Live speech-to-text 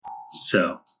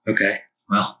So, okay.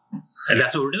 Well,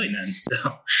 that's what we're doing then.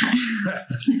 So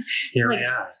here we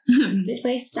are.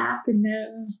 Midway stop and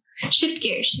shift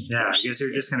gears. Yeah, I guess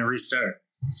you're just going to restart.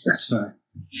 That's fine.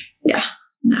 Yeah.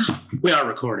 No. We are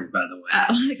recording, by the way.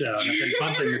 Oh. So I've been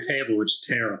bumping the table, which is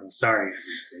terrible. Sorry,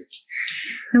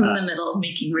 everybody. I'm in the middle of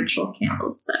making ritual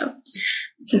candles, so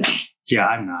it's okay. Yeah,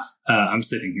 I'm not. I'm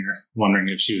sitting here wondering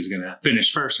if she was going to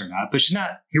finish first or not, but she's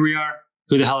not. Here we are.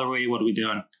 Who the hell are we? What are we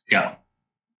doing? Go.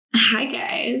 Hi,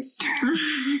 guys.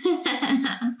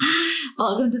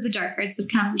 Welcome to the Dark Arts of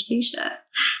Conversation.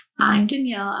 I'm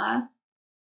Daniela.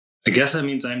 I guess that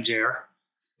means I'm Jer,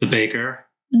 the baker.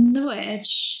 And the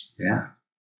witch. Yeah.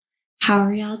 How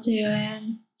are y'all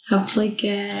doing? Hopefully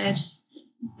good.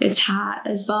 It's hot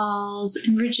as balls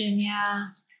in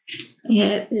Virginia.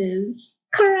 It is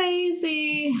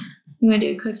crazy. You want to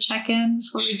do a quick check-in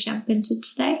before we jump into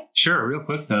today? Sure. Real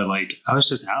quick, though, I was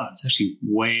just out. It's actually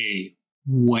way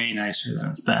nicer than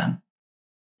it's been.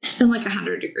 It's been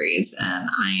 100 degrees, and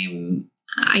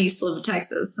I used to live in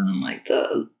Texas, and I'm like,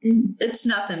 it's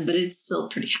nothing, but it's still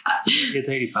pretty hot. It's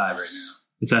 85 right now.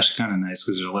 It's actually kind of nice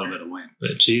because there's a little bit of wind,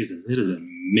 but Jesus, it has been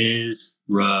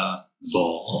miserable.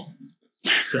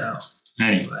 So,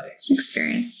 anyway. It's an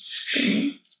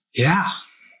experience. Yeah.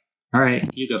 All right,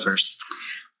 you go first.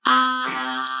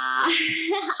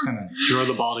 Just kind of throw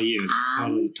the ball to you.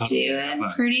 Totally doing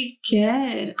pretty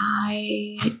good.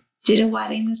 I did a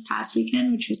wedding this past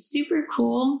weekend, which was super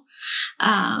cool.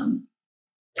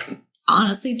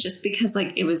 Honestly, just because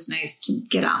it was nice to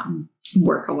get out and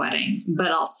work a wedding,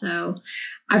 but also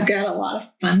I've got a lot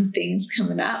of fun things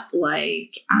coming up. I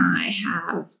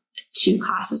have 2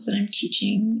 classes that I'm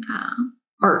teaching,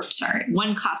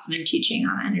 one class that I'm teaching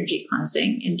on energy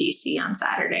cleansing in DC on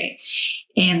Saturday,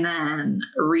 and then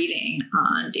reading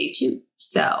on day 2.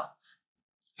 So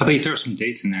how about you throw some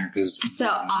dates in there? So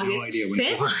August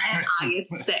 5th and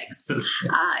August 6th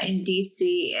in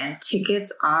DC, and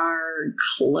tickets are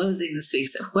closing this week.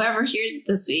 So whoever hears it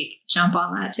this week, jump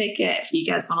on that ticket if you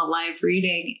guys want a live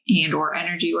reading and or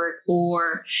energy work,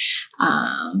 or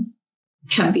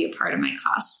come be a part of my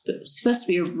class. But it's supposed to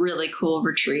be a really cool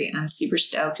retreat. I'm super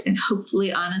stoked, and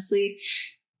hopefully, honestly,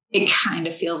 it kind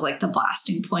of feels like the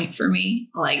blasting point for me.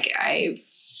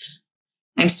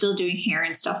 I'm still doing hair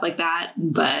and stuff like that,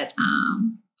 but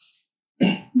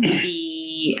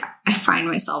I find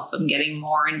myself I'm getting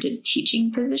more into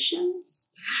teaching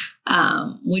positions,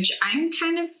 which I'm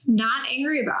kind of not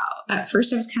angry about. At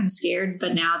first I was kind of scared,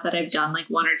 but now that I've done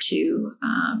 1 or 2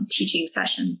 teaching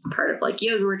sessions, part of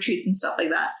yoga retreats and stuff like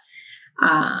that,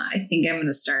 I think I'm going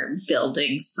to start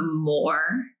building some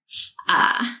more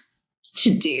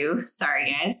to do.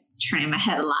 Sorry guys, turning my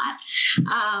head a lot.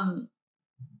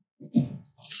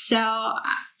 So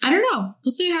I don't know.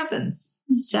 We'll see what happens.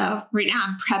 So right now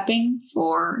I'm prepping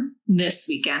for this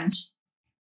weekend,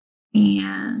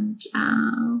 and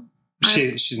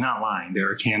she's not lying. There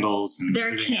are candles and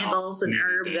herbs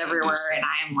everywhere, and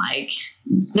I'm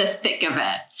the thick of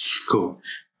it. It's cool.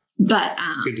 But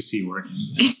it's good to see you working.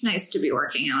 It's nice to be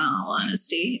working. In all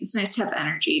honesty, it's nice to have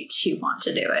energy to want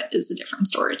to do it. It's a different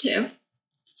story too.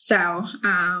 So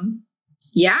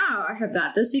yeah, I have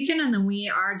that this weekend, and then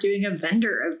we are doing a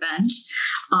vendor event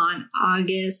on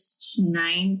August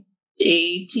 9th,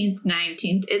 18th,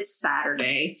 19th. It's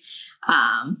Saturday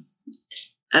in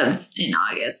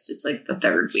August. It's the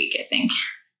 3rd week, I think.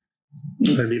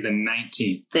 It's going to be the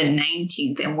 19th. The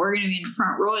 19th, and we're going to be in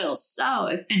Front Royal. So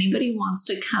if anybody wants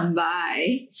to come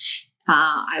by,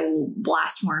 I will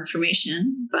blast more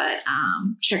information, but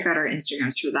check out our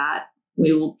Instagrams for that.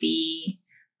 We will be...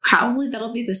 Probably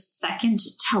that'll be the second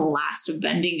to last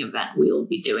vending event we will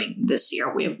be doing this year.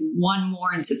 We have 1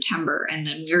 more in September, and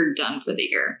then we're done for the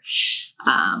year.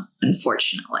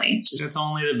 Unfortunately. That's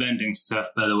only the vending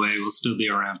stuff, by the way. We'll still be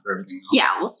around for everything else.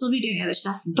 Yeah, we'll still be doing other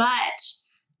stuff, but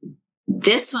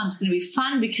this one's going to be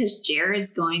fun because Jer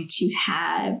is going to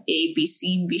have a Be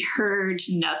Seen, Be Heard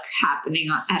nook happening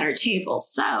at our table.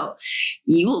 So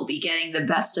you will be getting the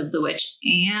best of the witch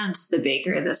and the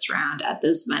baker this round at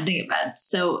this vending event.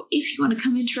 So if you want to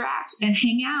come interact and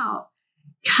hang out,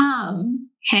 come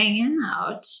hang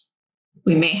out.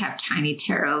 We may have Tiny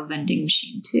Tarot vending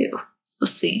machine too. We'll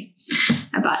see.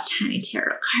 I bought tiny tarot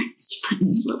cards to put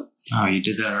in the little... Oh, you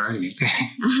did that already.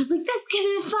 I was like, that's going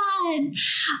to be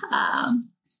fun.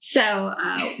 So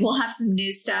we'll have some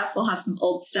new stuff. We'll have some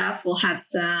old stuff. We'll have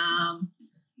some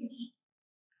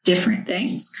different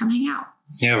things coming out.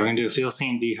 Yeah, we're going to do a Feel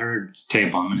Seen, Be Heard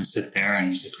table. I'm going to sit there,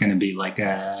 and it's going to be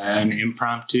an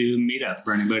impromptu meetup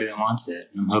for anybody that wants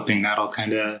it. I'm hoping that'll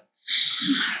kind of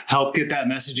help get that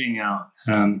messaging out.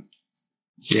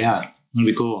 Yeah, it'll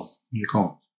be cool.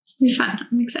 be fun.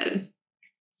 I'm excited.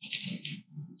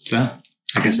 So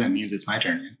I guess that means it's my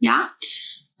turn. Yeah.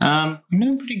 I'm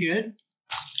doing pretty good.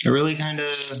 I really kind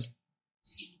of,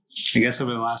 I guess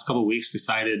over the last couple of weeks,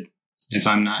 decided if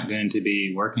I'm not going to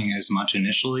be working as much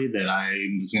initially, that I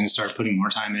was going to start putting more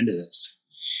time into this,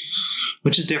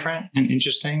 which is different and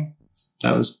interesting.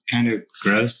 That was kind of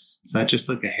gross. Is that just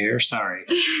like a hair? Sorry.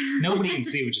 Nobody can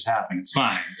see what just happened. It's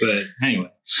fine. But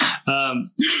anyway.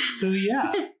 So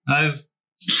yeah, I've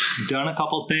done a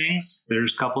couple things.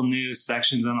 There's a couple new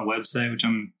sections on the website, which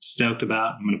I'm stoked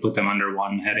about. I'm going to put them under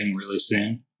one heading really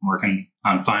soon. I'm working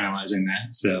on finalizing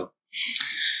that. So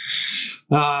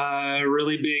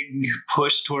really big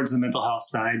push towards the mental health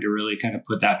side to really kind of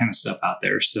put that kind of stuff out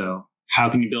there. So how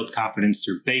can you build confidence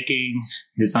through baking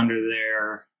is under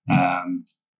there.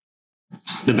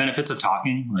 The benefits of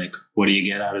talking, like what do you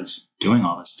get out of doing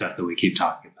all this stuff that we keep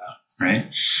talking about,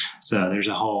 right? So there's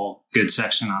a whole good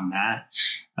section on that.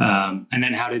 And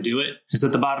then how to do it is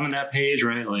at the bottom of that page,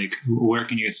 right? Like where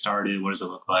can you get started? What does it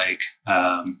look like?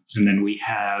 And then we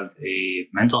have a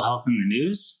mental health in the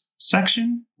news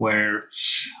section where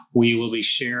we will be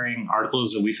sharing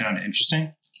articles that we found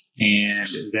interesting. And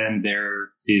then there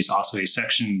is also a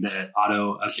section that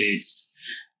auto updates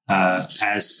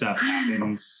as stuff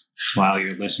happens while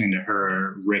you're listening to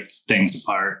her rip things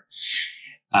apart.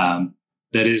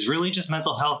 That is really just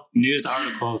mental health news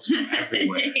articles from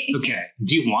everywhere. Okay.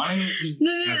 Do you want to?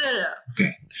 No.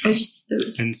 Okay.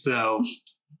 It And so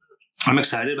I'm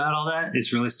excited about all that.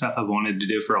 It's really stuff I've wanted to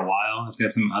do for a while. I've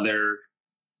got some other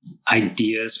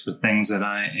ideas for things that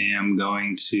I am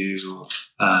going to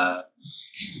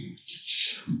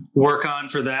work on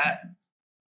for that.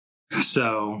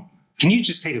 So can you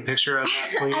just take a picture of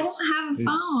that, please? I don't have a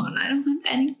phone. I don't have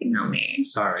anything on me.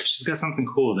 Sorry. She's got something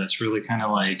cool that's really kind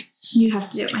of like You have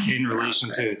to do it. My hands in are relation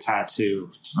out, to a Chris.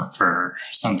 tattoo for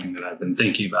something that I've been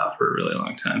thinking about for a really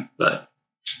long time. But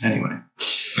anyway,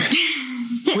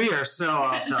 we are so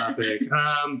off topic.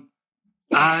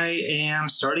 I am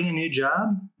starting a new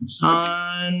job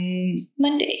on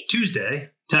Monday. Tuesday,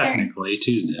 technically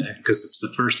Tuesday, because it's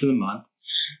the first of the month.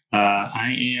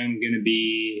 I am going to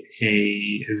be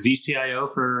a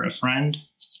VCIO for a friend's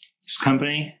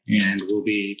company, and we'll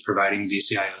be providing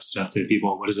VCIO stuff to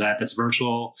people. What is that? That's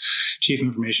virtual chief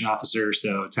information officer,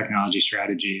 so technology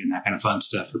strategy and that kind of fun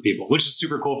stuff for people, which is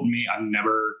super cool for me. I've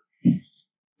never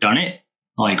done it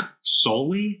like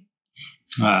solely.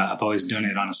 I've always done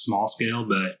it on a small scale,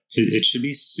 but it should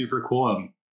be super cool.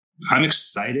 I'm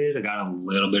excited. I got a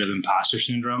little bit of imposter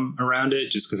syndrome around it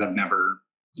just because I've never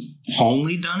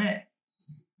only done it,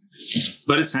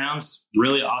 but it sounds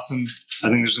really awesome. I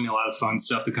think there's gonna be a lot of fun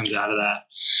stuff that comes out of that.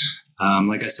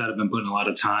 Like I said, I've been putting a lot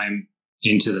of time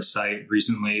into the site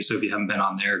recently, so if you haven't been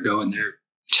on there, go in there,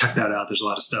 check that out. There's a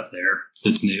lot of stuff there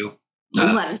that's new.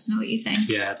 Let us know what you think.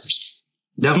 Yeah, there's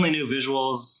definitely new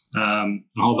visuals, a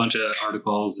whole bunch of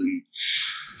articles, and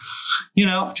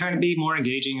trying to be more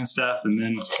engaging and stuff. And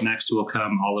then next will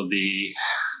come all of the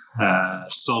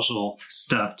social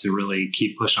stuff to really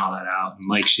keep pushing all that out. And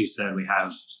like she said, we have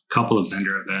a couple of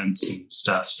vendor events and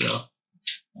stuff, so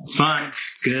it's fun.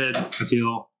 It's good. I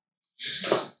feel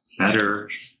better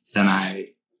than I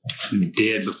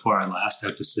did before our last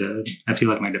episode. I feel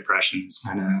like my depression is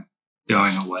kind of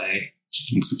going away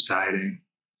and subsiding,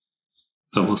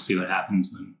 but we'll see what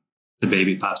happens when the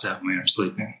baby pops out when we aren't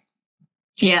sleeping.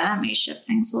 Yeah, that may shift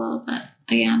things a little bit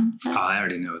again. Oh, I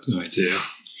already know it's going to.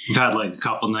 I've had like a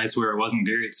couple nights where it wasn't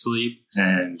great sleep,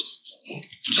 and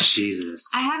Jesus,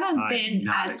 I haven't I'm been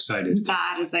not as excited.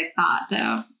 bad as I thought,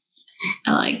 though.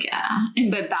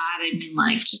 And by bad, I mean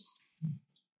like just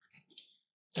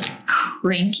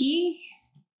cranky.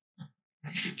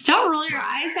 Don't roll your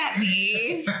eyes at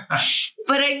me.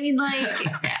 But I mean, like,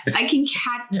 I can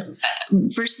catch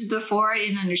versus before I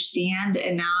didn't understand,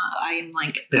 and now I'm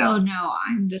like, oh no,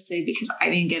 I'm this way because I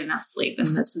didn't get enough sleep, and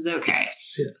this is okay.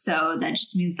 Yes. So that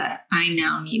just means that I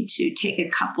now need to take a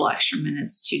couple extra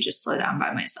minutes to just slow down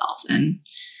by myself, and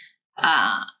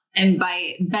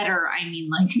by better, I mean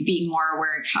like being more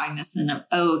aware and cognizant of,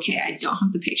 oh, okay, I don't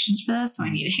have the patience for this, so I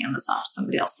need to hand this off to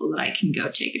somebody else so that I can go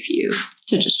take a few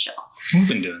to just chill. We've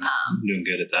been doing I'm doing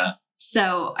good at that.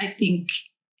 So I think,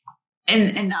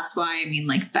 and that's why I mean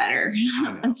like better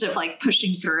instead of like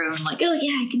pushing through and like, oh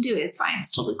yeah, I can do it. It's fine.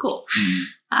 It's totally cool.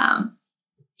 Mm-hmm.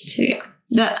 So yeah,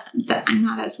 that I'm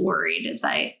not as worried as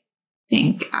I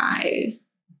think I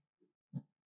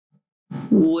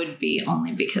would be,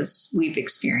 only because we've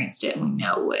experienced it and we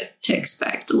know what to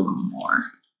expect a little more.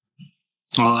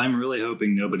 Well, I'm really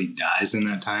hoping nobody dies in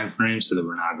that time frame so that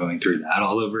we're not going through that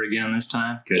all over again this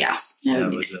time. Yeah,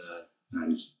 That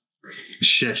was a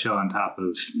shit show on top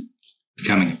of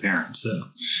becoming a parent. So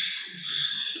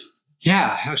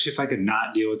yeah, actually, if I could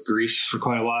not deal with grief for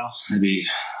quite a while, that'd be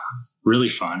really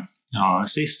fun, in all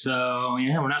honesty. So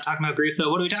yeah, we're not talking about grief though.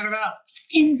 What are we talking about?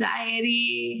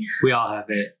 Anxiety. We all have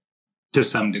it to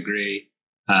some degree.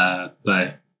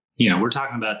 But we're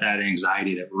talking about that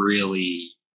anxiety that really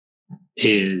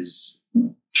is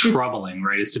troubling,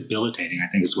 right? It's debilitating, I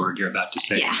think is the word you're about to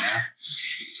say. Yeah.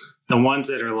 The ones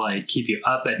that are like keep you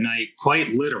up at night, quite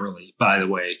literally, by the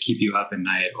way, keep you up at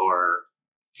night, or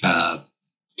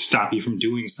stop you from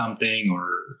doing something,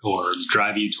 or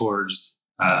drive you towards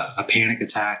a panic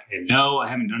attack. And no, I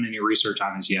haven't done any research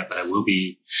on this yet, but I will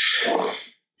be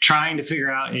trying to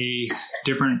figure out a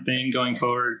different thing going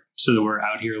forward so that we're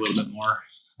out here a little bit more.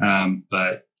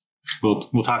 But we'll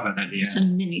talk about that at the end.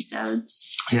 Some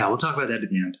mini-sodes. Yeah, we'll talk about that at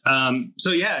the end.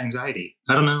 So yeah, anxiety.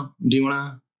 I don't know. Do you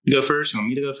want to go first? You want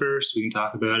me to go first? We can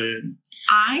talk about it.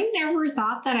 I never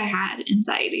thought that I had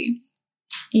anxiety.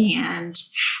 And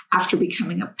after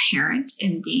becoming a parent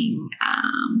and being,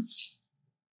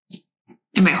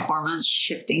 and my hormones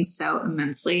shifting so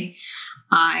immensely,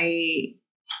 I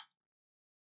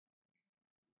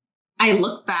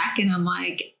look back and I'm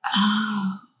like,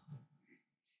 oh,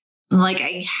 like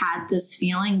I had this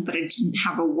feeling, but I didn't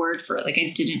have a word for it. Like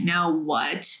I didn't know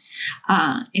what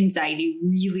anxiety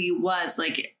really was.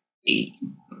 Like,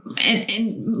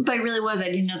 and by really was,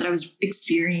 I didn't know that I was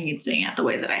experiencing it the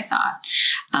way that I thought,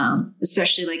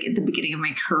 especially like at the beginning of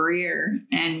my career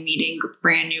and meeting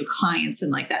brand new clients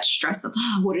and like that stress of,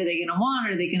 oh, what are they going to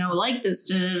want? Are they going to like this?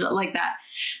 Like that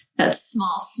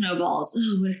small snowballs.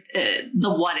 Oh, what if,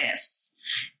 the what ifs.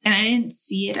 And I didn't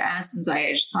see it as anxiety.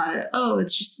 I just thought, oh,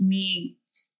 it's just me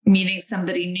meeting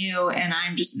somebody new and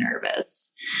I'm just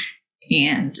nervous.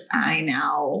 And I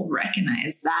now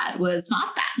recognize that was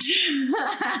not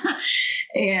that.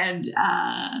 And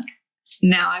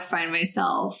now I find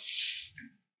myself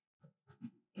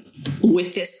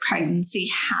with this pregnancy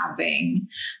having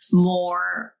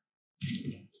more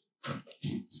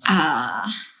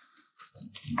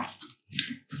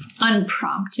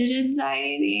unprompted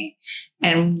anxiety.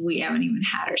 And we haven't even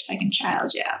had our second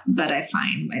child yet. But I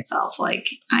find myself like,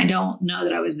 I don't know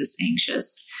that I was this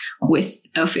anxious with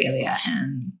Ophelia.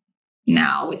 And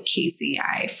now with Casey,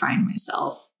 I find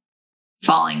myself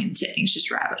falling into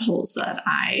anxious rabbit holes that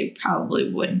I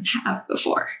probably wouldn't have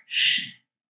before.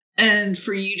 And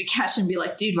for you to catch and be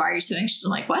like, dude, why are you so anxious? I'm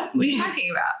like, what? What are you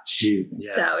talking about?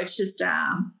 Yeah. So it's just,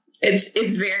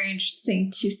 it's very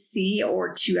interesting to see,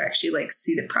 or to actually like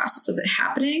see the process of it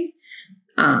happening.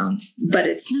 But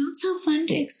it's not so fun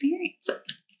to experience it.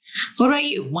 What about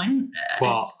you?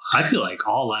 Well, I feel like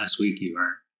all last week you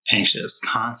were anxious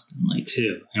constantly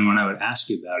too. And when I would ask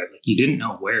you about it, like you didn't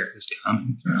know where it was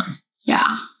coming from.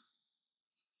 Yeah.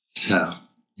 So,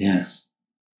 yeah.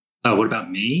 Oh, what about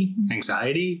me?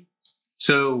 Anxiety?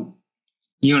 So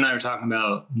you and I were talking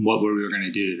about what we were going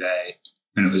to do today.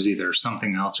 And it was either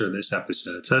something else or this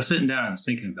episode. So I was sitting down and I was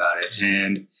thinking about it.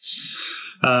 And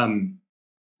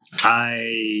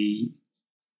I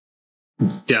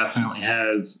definitely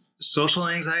have social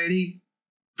anxiety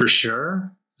for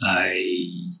sure. I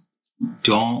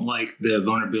don't like the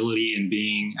vulnerability in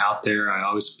being out there. I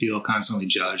always feel constantly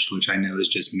judged, which I know is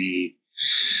just me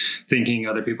thinking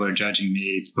other people are judging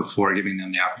me before giving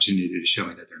them the opportunity to show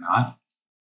me that they're not.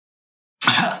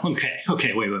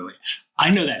 Okay, wait. I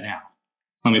know that now.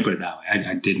 Let me put it that way.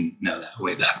 I didn't know that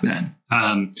way back then.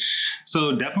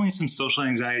 So definitely some social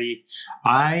anxiety.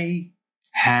 I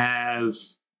have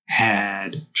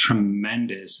had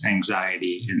tremendous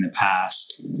anxiety in the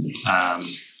past,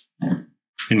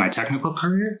 in my technical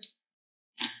career,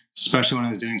 especially when I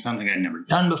was doing something I'd never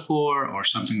done before, or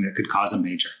something that could cause a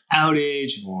major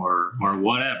outage or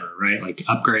whatever, right? Like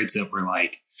upgrades that were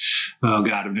like, oh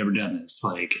God, I've never done this.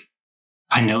 Like,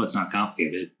 I know it's not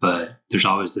complicated, but there's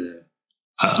always the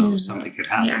something could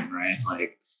happen, right?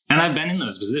 Like, and I've been in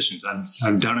those positions.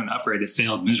 I've done an upgrade that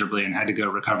failed miserably and had to go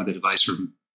recover the device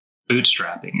from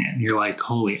bootstrapping it. And you're like,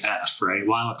 holy F, right?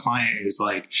 While a client is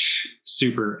like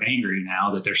super angry now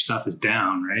that their stuff is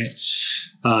down, right?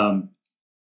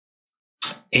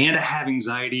 And I have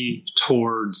anxiety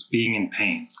towards being in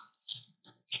pain.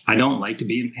 I don't like to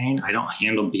be in pain. I don't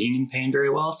handle being in pain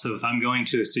very well. So if I'm going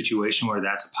to a situation where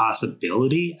that's a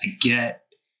possibility, I get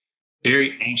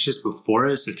very anxious before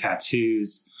it. So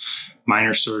tattoos,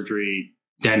 minor surgery,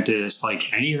 dentist,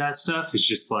 like any of that stuff is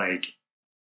just like,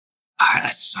 I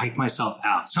psych myself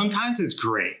out. Sometimes it's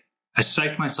great. I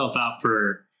psych myself out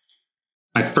for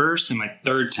my first and my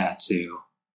third tattoo,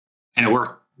 and it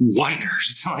worked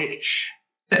wonders. Like,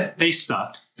 they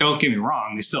sucked. don't get me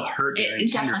wrong, they still hurt in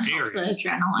It tender definitely helps the areas.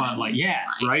 adrenaline. But like, yeah,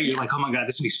 right? You're like, oh my God,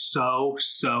 this would be so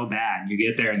bad. And you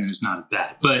get there and then it's not as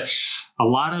bad. But a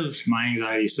lot of my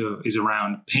anxiety is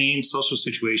around pain, social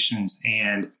situations.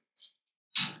 And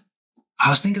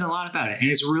I was thinking a lot about it. And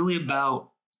it's really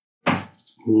about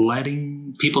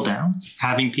letting people down,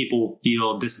 having people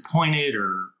feel disappointed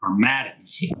or mad at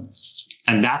me.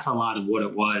 And that's a lot of what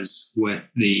it was with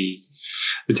the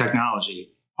technology.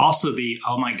 Also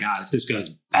oh my God, if this goes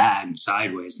bad and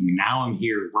sideways, now I'm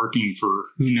here working for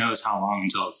who knows how long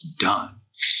until it's done,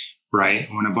 right?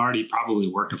 When I've already probably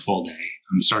worked a full day.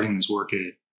 I'm starting this work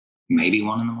at maybe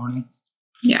 1 a.m.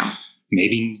 Yeah.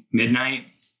 Maybe midnight.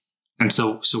 And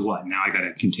so what? Now I got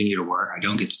to continue to work. I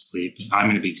don't get to sleep. I'm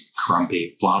going to be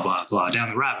grumpy, blah, blah, blah,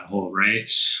 down the rabbit hole,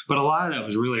 right? But a lot of that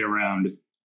was really around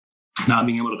not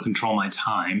being able to control my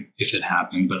time if it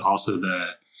happened, but also the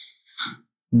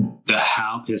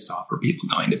how pissed off are people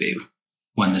going to be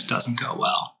when this doesn't go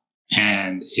well.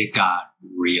 And it got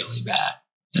really bad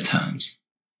at times.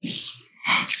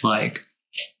 Like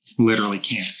literally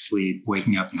can't sleep,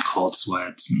 waking up in cold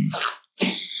sweats, and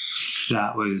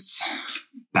that was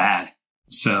bad.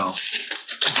 So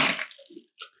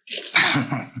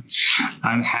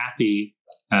I'm happy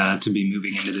to be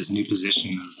moving into this new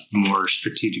position of more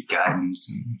strategic guidance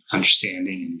and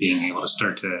understanding and being able to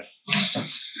start to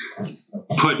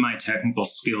put my technical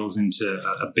skills into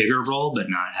a bigger role, but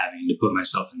not having to put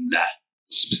myself in that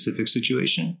specific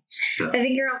situation. So I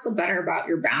think you're also better about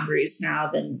your boundaries now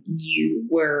than you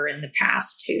were in the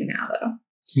past too now, though.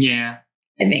 Yeah.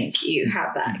 I think you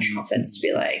have that confidence to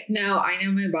be like, no, I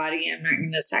know my body. I'm not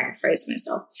going to sacrifice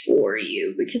myself for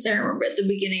you. Because I remember at the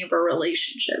beginning of our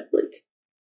relationship, like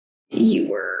you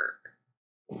were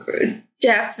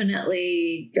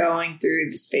definitely going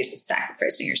through the space of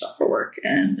sacrificing yourself for work.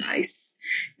 And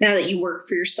now that you work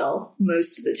for yourself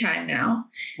most of the time now,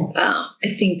 I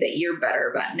think that you're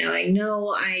better about knowing,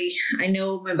 no, I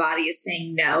know my body is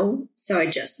saying no, so I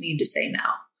just need to say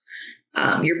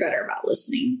no. You're better about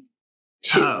listening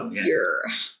to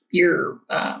your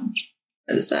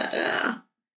what is that?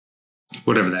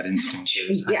 Whatever that instinct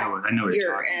is. Yeah. I know what you're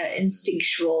your talking about.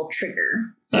 instinctual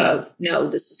trigger of, no,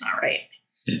 this is not right.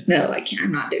 Yeah. No, I can't.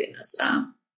 I'm not doing this.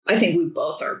 I think we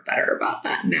both are better about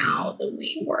that now than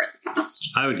we were in the past.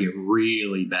 I would get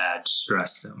really bad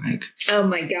stress stomach. Oh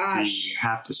my gosh. You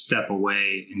have to step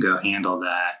away and go handle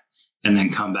that and then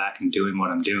come back and doing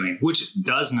what I'm doing, which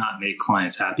does not make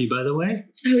clients happy, by the way.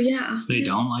 Oh yeah. They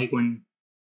don't like when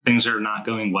things are not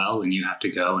going well and you have to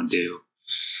go and do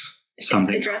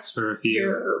something address for a few.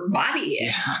 Your body.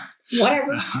 Yeah.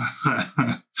 Whatever.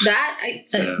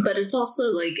 But it's also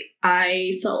like,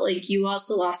 I felt like you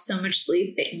also lost so much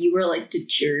sleep that you were like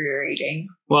deteriorating.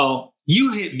 Well,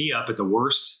 you hit me up at the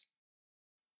worst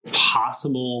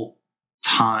possible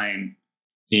time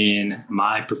in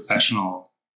my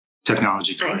professional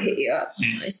technology career. I hit you up.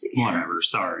 I see. Whatever.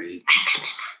 Sorry.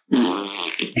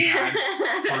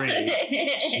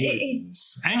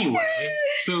 Jesus. Anyway,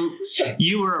 so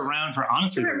you were around for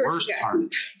honestly the worst part of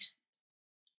it.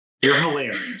 You're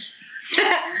hilarious.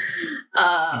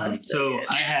 So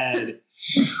I had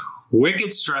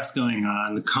wicked stress going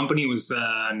on. The company was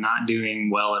not doing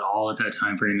well at all at that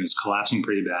time frame. It was collapsing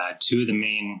pretty bad. 2 of the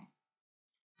main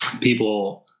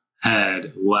people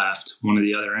had left. One of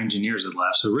the other engineers had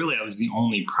left. So really, I was the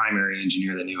only primary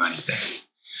engineer that knew anything.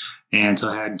 And so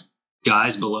I had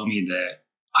guys below me that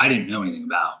I didn't know anything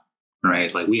about,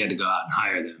 right? Like we had to go out and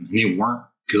hire them, and they weren't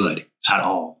good at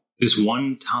all. This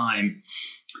one time,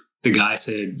 the guy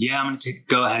said, yeah, I'm going to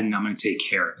go ahead and I'm going to take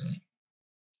care of it.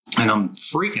 And I'm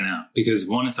freaking out because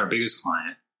one, it's our biggest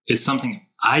client. It's something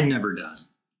I'd never done.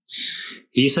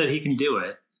 He said he can do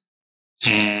it.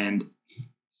 And,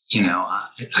 you know,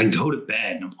 I go to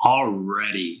bed and I'm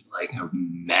already like a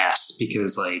mess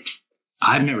because like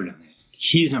I've never done it.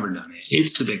 He's never done it.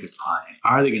 It's the biggest client.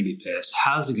 Are they going to be pissed?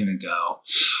 How's it going to go?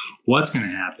 What's going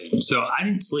to happen? So I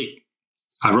didn't sleep.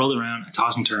 I rolled around, I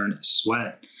tossed and turned, I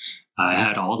sweat. I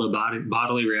had all the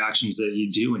bodily reactions that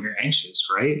you do when you're anxious,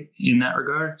 right? In that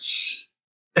regard.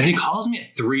 And he calls me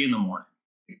at 3 a.m.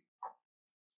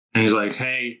 And he's like,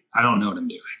 hey, I don't know what I'm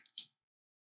doing.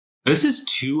 This is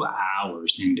 2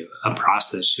 hours into a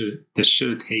process that should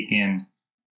have taken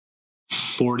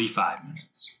 45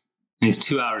 minutes. And it's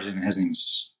 2 hours and it hasn't even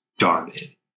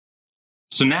started.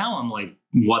 So now I'm like,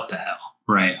 what the hell,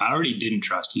 right? I already didn't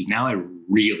trust you. Now I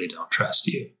really don't trust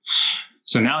you.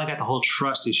 So now I got the whole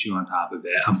trust issue on top of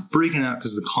it. I'm freaking out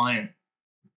because the client,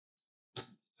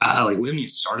 we haven't even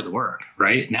started the work,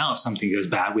 right? Now if something goes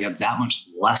bad, we have that much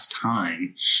less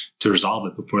time to resolve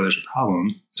it before there's a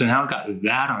problem. So now I've got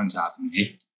that on top of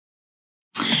me.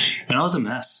 And I was a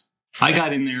mess. I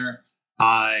got in there.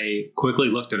 I quickly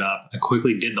looked it up. I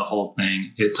quickly did the whole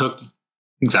thing. It took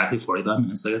exactly 45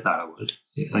 minutes like I thought it would.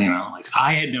 Like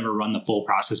I had never run the full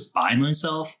process by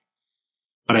myself,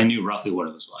 but I knew roughly what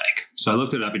it was like. So I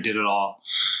looked it up and did it all.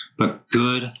 But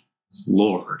good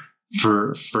Lord,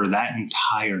 for that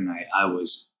entire night, I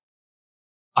was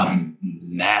a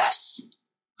mess.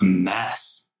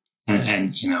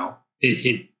 And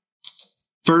it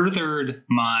furthered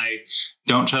my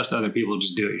don't trust other people,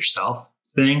 just do it yourself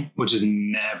thing, which is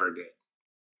never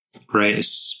good, right?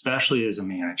 Especially as a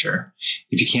manager.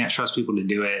 If you can't trust people to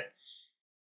do it,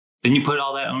 then you put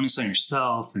all that onus on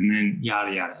yourself and then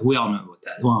yada, yada. We all know what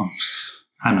that, well,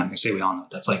 I'm not going to say we all know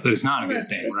what that's like, but it's not a good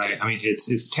thing, right? I mean,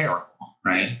 it's terrible,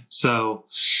 right? So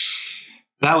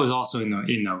that was also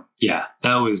that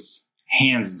was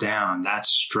hands down, that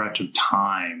stretch of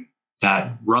time,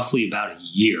 that roughly about a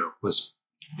year was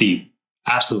the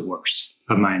absolute worst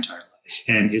of my entire life.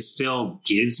 And it still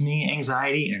gives me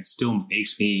anxiety and still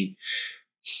makes me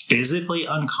physically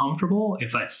uncomfortable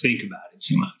if I think about it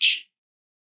too much.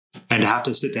 And to have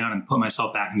to sit down and put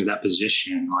myself back into that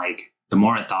position, like the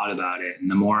more I thought about it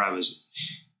and the more I was,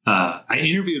 I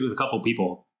interviewed with a couple of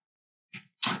people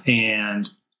and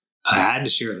I had to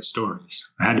share the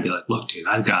stories. I had to be like, look, dude,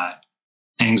 I've got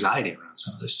anxiety around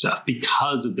some of this stuff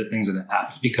because of the things that have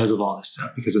happened, because of all this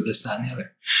stuff, because of this, that, and the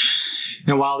other.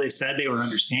 And while they said they were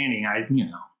understanding, I've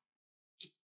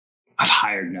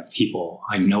hired enough people.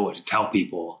 I know what to tell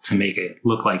people to make it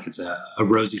look like it's a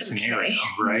rosy scenario,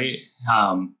 right?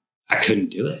 I couldn't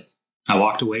do it. I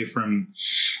walked away from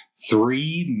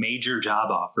 3 major job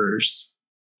offers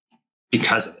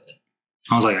because of it.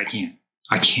 I was like, I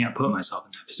can't put myself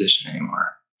in that position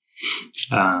anymore.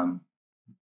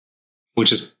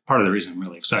 Which is part of the reason I'm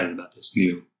really excited about this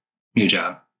new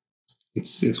job.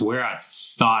 It's where I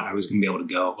thought I was going to be able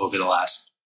to go over the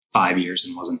last 5 years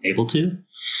and wasn't able to.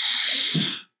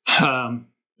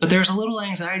 But there's a little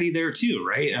anxiety there too,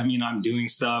 right? I mean, I'm doing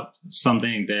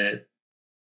something that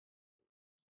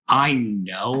I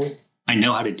know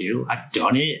how to do. I've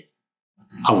done it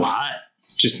a lot,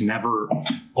 just never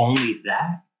only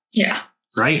that. Yeah.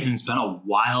 Right. And it's been a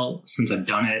while since I've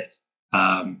done it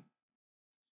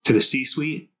to the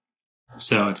C-suite.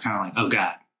 So it's kind of like, oh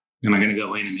God, am I going to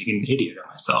go in and make an idiot of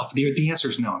myself? The answer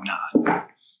is no, I'm not.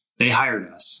 They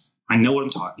hired us. I know what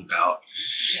I'm talking about.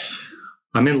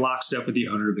 I'm in lockstep with the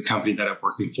owner of the company that I'm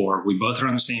working for. We both are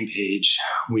on the same page.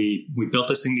 We built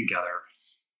this thing together.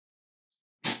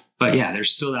 But yeah,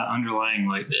 there's still that underlying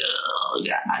like, oh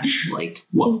God, like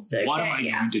what am I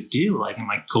going to do? Like, am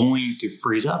I going to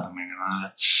freeze up? Am I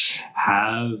going to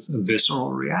have a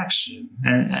visceral reaction?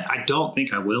 And I don't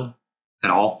think I will at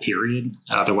all, period.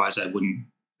 Otherwise, I wouldn't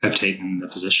have taken the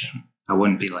position. I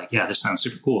wouldn't be like, yeah, this sounds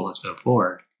super cool. Let's go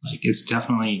forward. Like, it's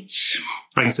definitely,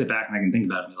 I can sit back and I can think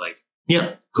about it and be like,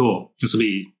 yeah, cool. It's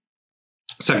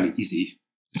not going to be easy.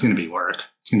 It's going to be work.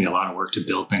 It's going to be a lot of work to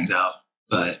build things out.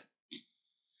 But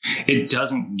it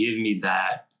doesn't give me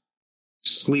that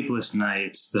sleepless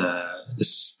nights, the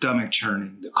stomach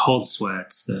churning, the cold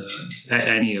sweats,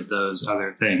 any of those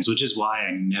other things, which is why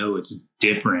I know it's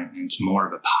different. It's more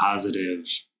of a positive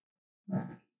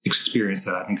experience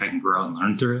that I think I can grow and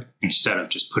learn through instead of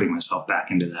just putting myself back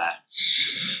into that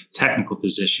technical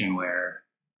position where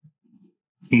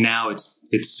now it's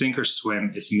sink or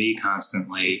swim. It's me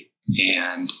constantly.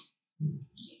 And,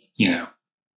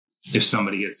 if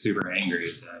somebody gets super angry,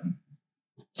 then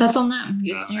that's on them.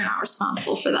 You're not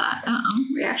responsible for that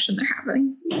reaction they're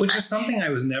having. Which is something I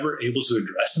was never able to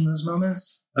address in those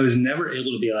moments. I was never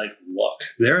able to be like, look,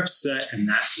 they're upset and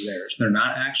that's theirs. They're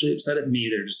not actually upset at me.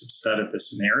 They're just upset at the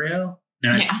scenario.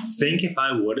 And I think if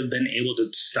I would have been able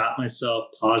to stop myself,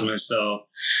 pause myself,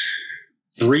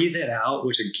 breathe it out,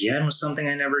 which again was something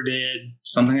I never did,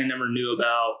 something I never knew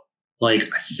about. Like,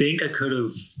 I think I could have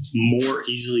more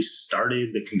easily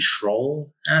started the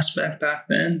control aspect back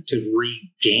then to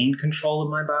regain control of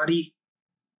my body.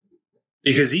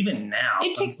 Because even now...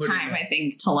 It takes time, I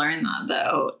think, to learn that,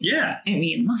 though. Yeah. I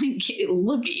mean, like,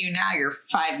 look at you now. You're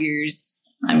 5 years...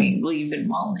 I mean, well, you've been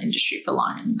well in the industry for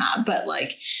longer than that. But,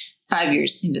 like, 5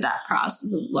 years into that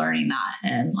process of learning that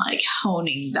and, like,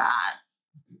 honing that...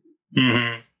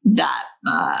 Mm-hmm. That,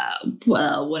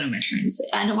 what am I trying to say?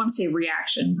 I don't want to say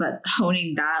reaction, but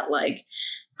honing that like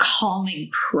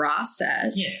calming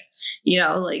process.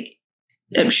 Yeah. Like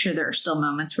I'm sure there are still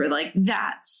moments where like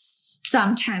that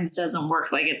sometimes doesn't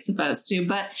work like it's supposed to,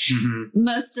 but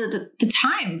most of the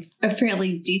time, a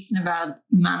fairly decent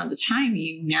amount of the time,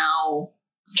 you now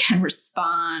can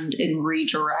respond and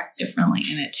redirect differently.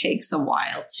 And it takes a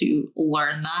while to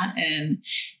learn that and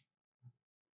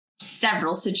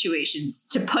several situations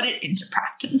to put it into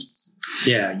practice.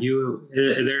 Yeah,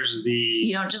 there's the...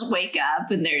 You don't just wake up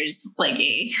and there's like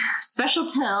a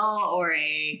special pill or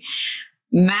a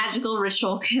magical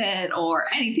ritual kit or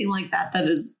anything like that that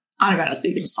is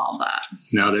automatically going to solve that.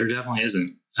 No, there definitely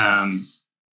isn't.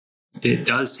 It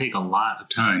does take a lot of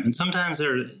time. And sometimes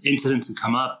there are incidents that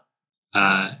come up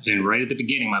and right at the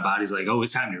beginning, my body's like, oh,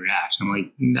 it's time to react. I'm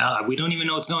like, no, we don't even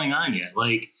know what's going on yet.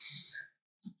 Like,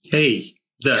 hey,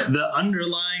 the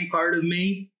underlying part of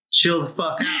me, chill the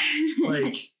fuck out.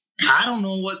 Like, I don't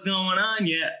know what's going on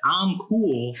yet. I'm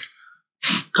cool.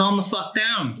 Calm the fuck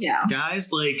down. Yeah.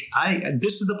 Guys, like,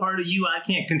 this is the part of you I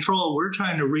can't control. We're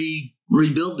trying to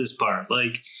rebuild this part.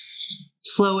 Like,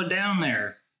 slow it down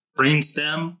there.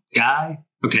 Brainstem guy.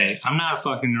 Okay, I'm not a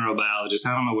fucking neurobiologist.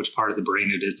 I don't know which part of the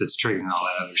brain it is that's triggering all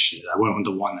that other shit. I went with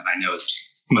the one that I know is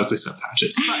mostly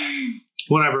subconscious. But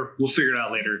whatever, we'll figure it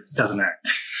out later. It doesn't matter.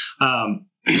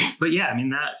 But yeah, I mean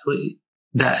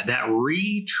that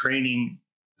retraining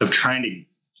of trying to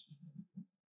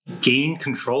gain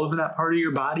control over that part of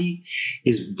your body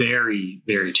is very,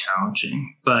 very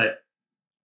challenging. But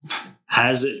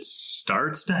as it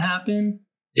starts to happen,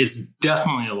 it's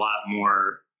definitely a lot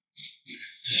more,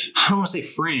 I don't want to say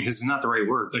freeing because it's not the right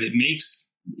word, but it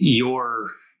makes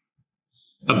your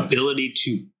ability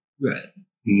to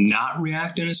not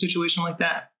react in a situation like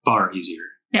that far easier.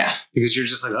 Yeah. Because you're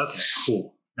just like, okay,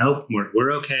 cool. Nope,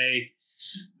 we're okay.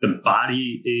 The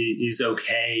body is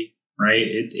okay, right?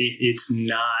 It's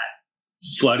not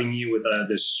flooding you with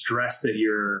the stress that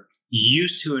you're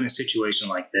used to in a situation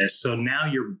like this. So now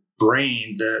your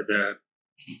brain,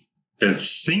 the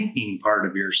thinking part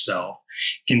of yourself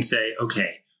can say,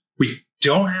 okay, we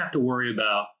don't have to worry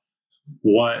about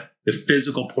what the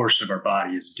physical portion of our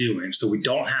body is doing. So we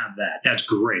don't have that. That's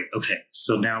great. Okay.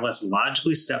 So now let's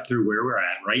logically step through where we're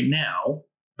at right now.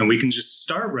 And we can just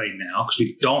start right now because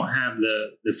we don't have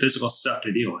the physical stuff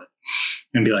to deal with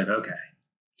and be like, okay.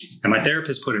 And my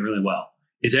therapist put it really well.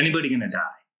 Is anybody going to die?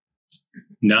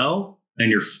 No? Then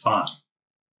you're fine.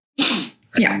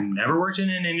 Yeah. I've never worked in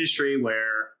an industry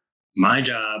where my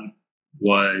job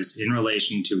was in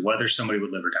relation to whether somebody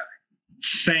would live or die.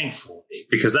 Thankfully,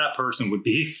 because that person would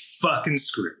be fucking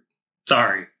screwed.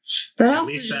 Sorry. But At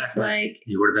also least just back then, like,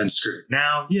 you would have been screwed.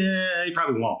 Now, yeah, you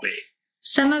probably won't be.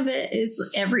 some of it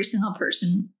is every single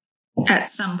person at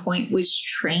some point was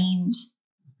trained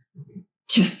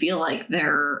to feel like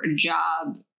their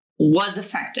job was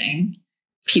affecting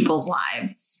people's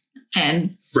lives.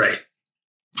 And Right.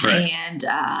 And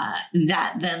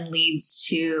that then leads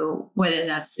to whether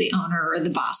that's the owner or the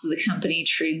boss of the company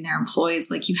treating their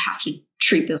employees like you have to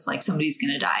treat this like somebody's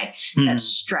going to die. That's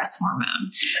stress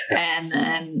hormone. And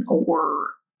then, or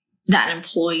that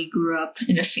employee grew up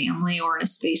in a family or in a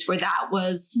space where that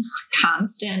was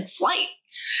constant flight.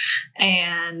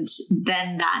 And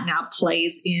then that now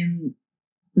plays in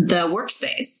the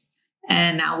workspace.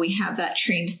 And now we have that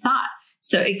trained thought.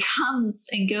 So it comes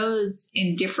and goes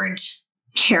in different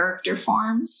character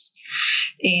forms,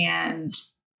 and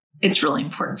it's really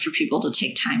important for people to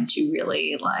take time to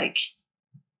really like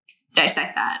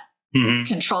dissect that,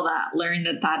 control that, learn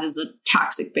that that is a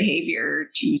toxic behavior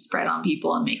to spread on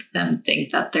people and make them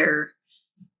think that their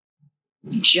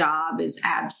job is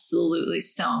absolutely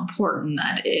so important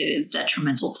that it is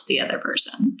detrimental to the other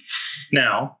person.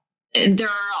 Now, there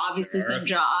are obviously some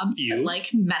jobs that,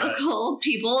 like medical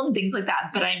people and things like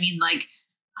that, but I mean, like,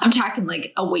 I'm talking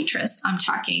like a waitress. I'm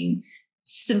talking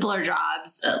simpler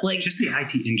jobs, like just the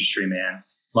IT industry, man.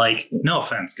 Like, no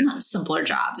offense, guys. Not simpler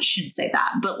jobs. I shouldn't say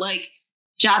that, but like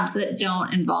jobs that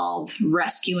don't involve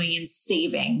rescuing and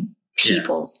saving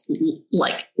people's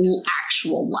like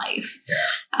actual life.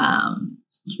 Yeah.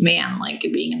 Man, like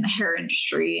being in the hair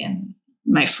industry and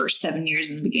my first 7 years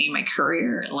in the beginning of my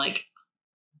career, like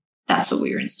that's what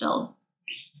we were instilled.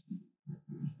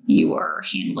 You are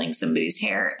handling somebody's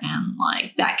hair, and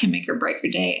like that can make or break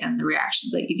your day. And the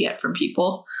reactions that you get from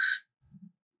people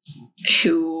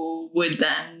who would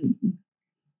then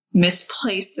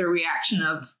misplace the reaction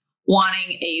of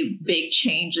wanting a big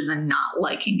change and then not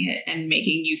liking it and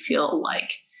making you feel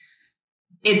like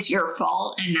it's your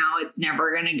fault and now it's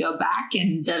never going to go back,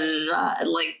 and da, da, da, da.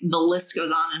 Like the list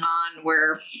goes on and on,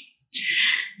 where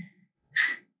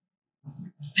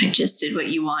I just did what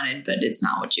you wanted, but it's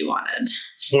not what you wanted.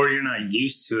 Or you're not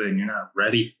used to it and you're not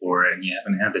ready for it and you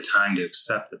haven't had the time to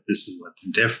accept that this is what's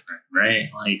different, right?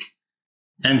 Like,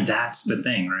 and that's the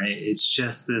thing, right? It's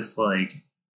just this like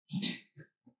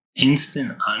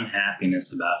instant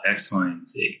unhappiness about X, Y, and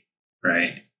Z,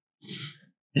 right?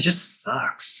 It just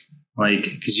sucks. Like,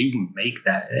 because you can make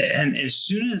that. And as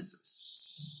soon as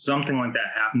something like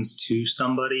that happens to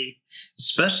somebody,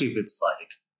 especially if it's like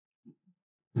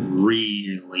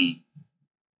really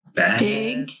bad,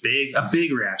 a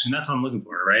big reaction. That's what I'm looking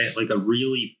for, right? Like a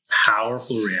really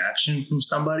powerful reaction from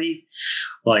somebody.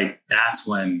 Like that's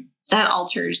when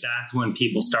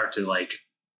people start to like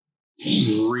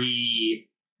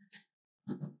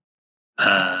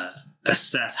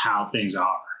assess how things are,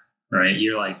 right?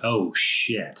 You're like, oh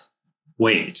shit,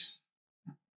 wait.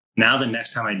 Now the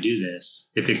next time I do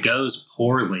this, if it goes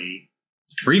poorly,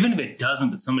 or even if it doesn't,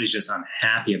 but somebody's just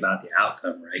unhappy about the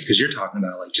outcome, right? Because you're talking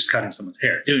about like just cutting someone's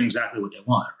hair, doing exactly what they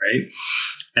want, right?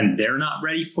 And they're not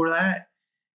ready for that.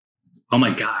 Oh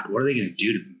my God, what are they going to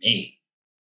do to me?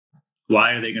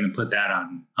 Why are they going to put that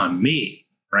on me,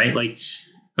 right? Like,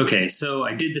 okay, so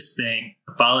I did this thing,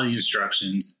 I followed the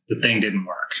instructions, the thing didn't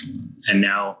work. And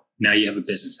now you have a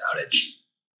business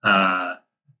outage.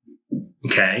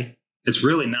 Okay, it's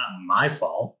really not my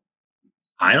fault.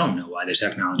 I don't know why the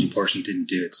technology portion didn't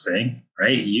do its thing,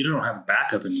 right? You don't have a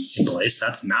backup in place.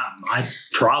 That's not my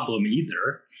problem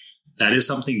either. That is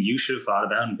something you should have thought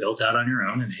about and built out on your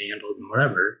own and handled and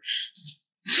whatever.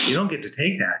 You don't get to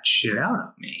take that shit out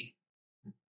of me.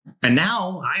 And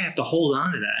now I have to hold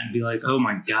on to that and be like, oh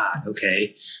my God,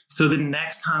 okay. So the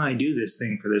next time I do this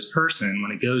thing for this person,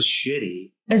 when it goes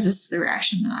shitty. Is this the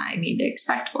reaction that I need to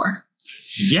expect for?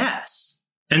 Yes.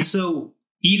 And so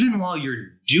even while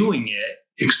you're doing it,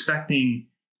 expecting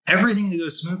everything to go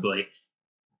smoothly,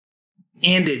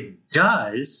 and it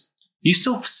does, you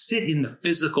still sit in the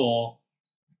physical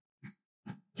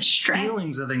stress,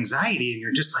 feelings of anxiety, and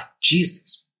you're just like,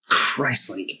 Jesus Christ,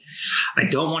 like, I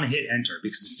don't want to hit enter,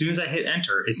 because as soon as I hit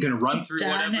enter, it's going to run through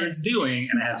whatever it's doing,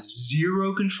 and I have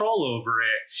zero control over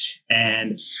it.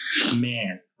 And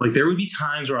man, like there would be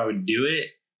times where I would do it,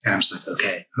 and I'm just like,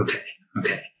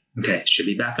 okay, should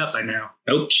be back up by now.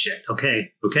 Oh shit,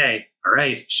 okay, all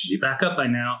right, should be back up by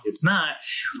now. It's not.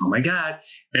 Oh my God.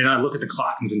 And I look at the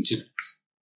clock and it's been 2 minutes.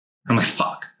 I'm like,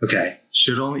 fuck, okay, it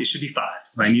should be 5.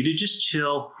 I need to just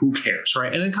chill, who cares,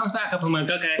 right? And then it comes back up, I'm like,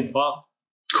 okay, well,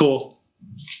 cool.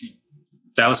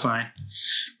 That was fine.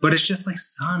 But it's just like,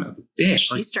 son of a bitch.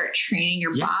 Like, you start training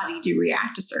your body to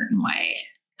react a certain way.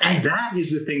 And that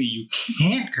is the thing that you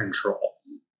can't control.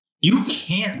 You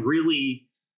can't really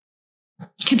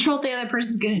control what the other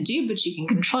person's going to do, but you can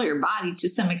control your body to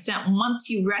some extent once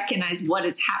you recognize what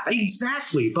is happening.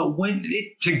 Exactly. But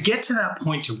to get to that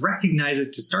point, to recognize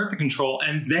it, to start the control,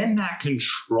 and then that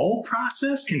control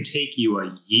process can take you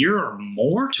a year or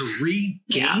more to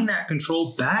regain that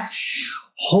control back.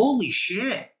 Holy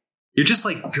shit. You're just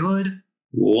like, good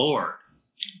Lord.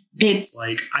 It's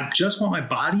like, I just want my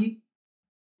body.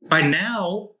 By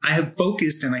now, I have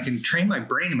focused and I can train my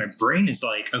brain, and my brain is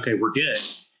like, okay, we're good.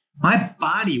 My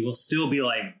body will still be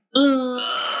like, you're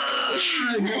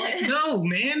like, no,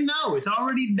 man, no, it's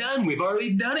already done. We've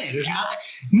already done it. There's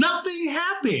nothing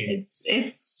happened. It's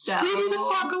so leave me the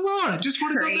fuck alone. I just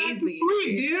want to go back to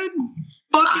sleep, dude.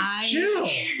 Fucking chill.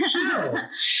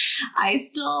 I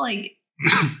still like.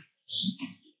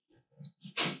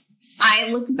 I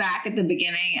look back at the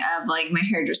beginning of like my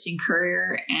hairdressing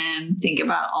career and think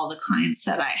about all the clients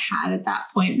that I had at that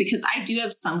point, because I do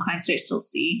have some clients that I still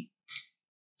see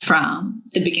from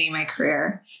the beginning of my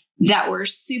career that were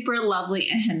super lovely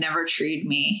and had never treated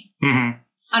me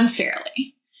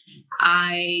unfairly.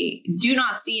 I do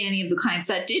not see any of the clients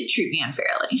that did treat me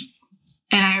unfairly.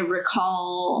 And I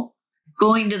recall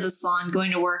going to the salon,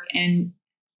 going to work, and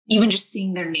even just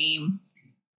seeing their name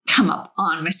come up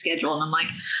on my schedule. And I'm like,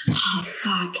 oh,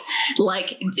 fuck.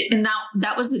 Like, and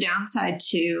that was the downside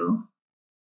to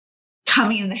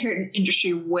coming in the hair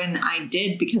industry when I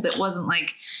did, because it wasn't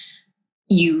like,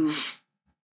 you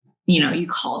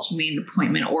called to make an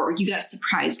appointment or you got a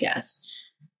surprise guest.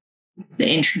 The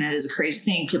internet is a crazy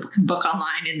thing. People can book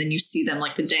online and then you see them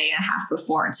like the day and a half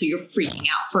before. And so you're freaking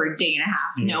out for a day and a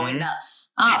half, knowing that,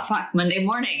 oh, fuck, Monday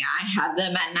morning, I have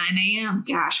them at 9 a.m.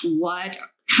 Gosh, what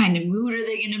kind of mood are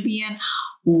they going to be in?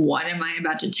 What am I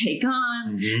about to take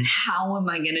on? How am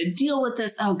I going to deal with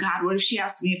this? Oh God, what if she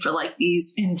asks me for like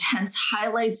these intense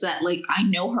highlights that like I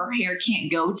know her hair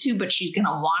can't go to, but she's going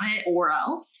to want it or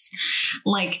else?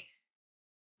 Like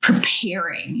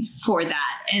preparing for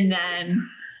that. And then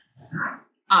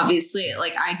obviously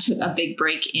like I took a big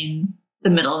break in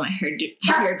the middle of my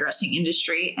hairdressing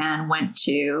industry and moved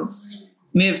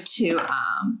to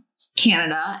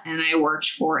Canada, and I worked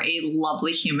for a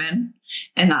lovely human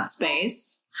in that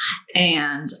space.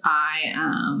 And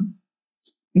I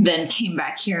then came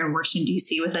back here and worked in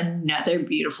DC with another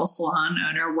beautiful salon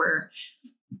owner, where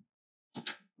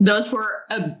those were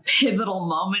a pivotal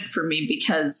moment for me,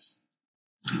 because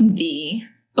the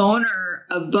owner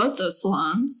of both those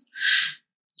salons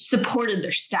supported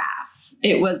their staff.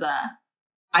 It was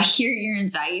I hear your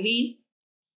anxiety.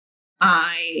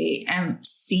 I am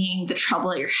seeing the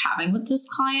trouble that you're having with this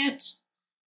client.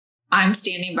 I'm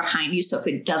standing behind you. So if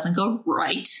it doesn't go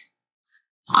right,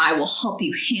 I will help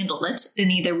you handle it.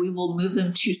 And either we will move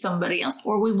them to somebody else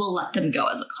or we will let them go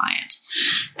as a client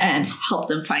and help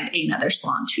them find another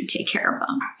salon to take care of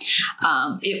them.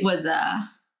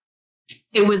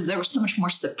 There was so much more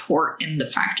support in the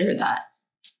factor that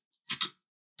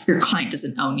your client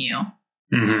doesn't own you.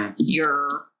 Mm-hmm.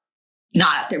 You're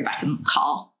not at their beck and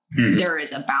call. Mm-hmm. There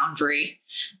is a boundary.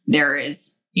 There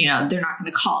is, they're not going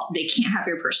to call. They can't have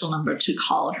your personal number to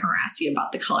call and harass you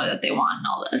about the color that they want and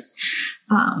all this.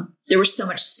 There was so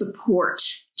much support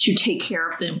to take care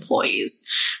of the employees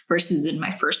versus in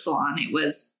my first salon, it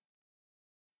was,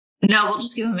 no, we'll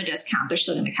just give them a discount. They're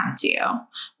still going to come to you.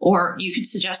 Or you could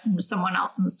suggest them to someone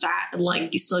else in the staff.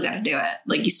 Like, you still got to do it.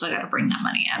 Like, you still got to bring that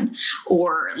money in.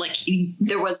 Or like,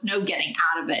 there was no getting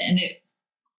out of it. And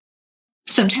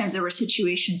sometimes there were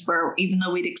situations where even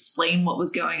though we'd explain what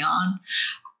was going on,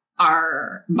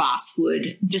 our boss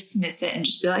would dismiss it and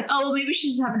just be like, oh, well, maybe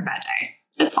she's just having a bad day.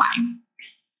 That's fine.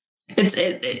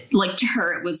 Like, to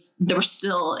her, it was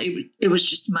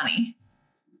just money.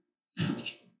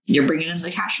 You're bringing in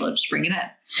the cash flow, just bring it in.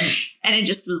 And it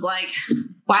just was like,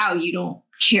 wow, you don't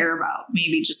care about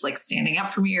maybe just like standing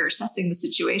up for me or assessing the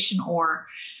situation. Or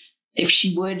if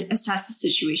she would assess the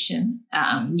situation,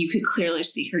 you could clearly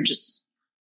see her just,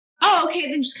 oh, okay,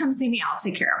 then just come see me. I'll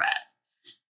take care of it.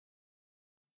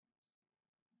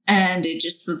 And it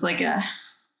just was like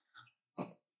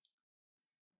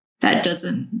that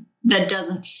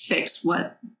doesn't fix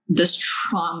what this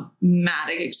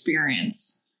traumatic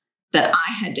experience that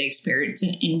I had to experience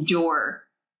and endure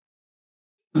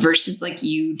versus like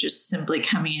you just simply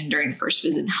coming in during the first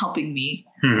visit and helping me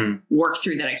work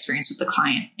through that experience with the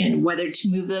client and whether to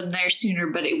move them there sooner.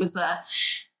 But it was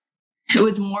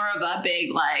more of a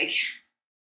big, like,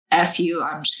 F you,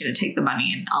 I'm just going to take the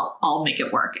money and I'll make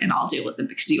it work and I'll deal with it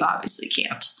because you obviously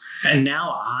can't. And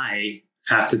now I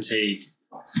have to take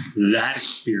that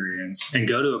experience and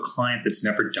go to a client that's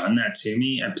never done that to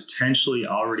me and potentially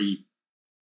already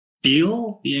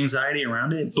feel the anxiety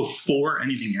around it before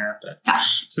anything happened.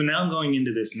 So now I'm going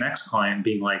into this next client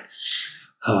being like,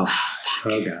 oh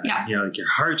God. Yeah. Like your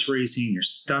heart's racing, your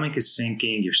stomach is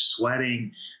sinking, you're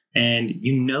sweating, and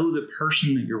the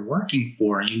person that you're working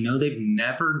for, and they've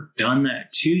never done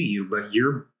that to you, but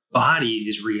your body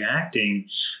is reacting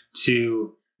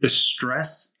to the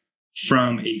stress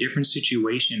from a different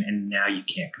situation, and now you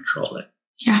can't control it.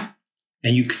 Yeah.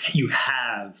 And you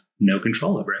have no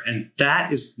control over it. And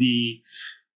that is the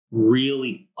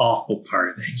really awful part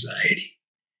of anxiety,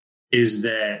 is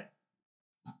that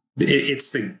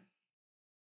it's the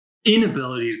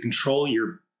inability to control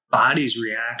your body's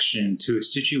reaction to a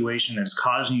situation that's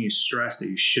causing you stress that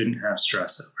you shouldn't have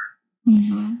stress over.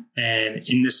 Mm-hmm. And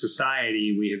in this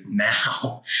society, we have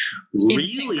now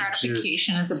really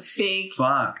gratification is a big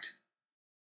fucked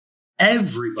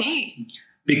everybody thing.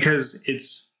 Because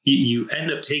you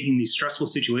end up taking these stressful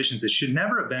situations that should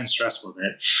never have been stressful,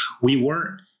 that we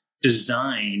weren't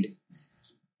designed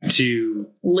to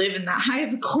live in that high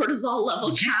of a cortisol level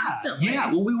constantly.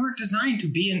 Yeah, well, we weren't designed to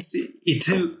be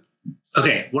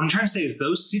okay, what I'm trying to say is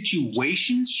those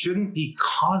situations shouldn't be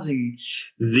causing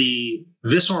the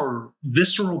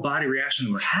visceral body reaction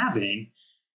that we're having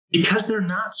because they're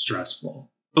not stressful.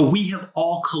 But we have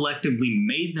all collectively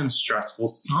made them stressful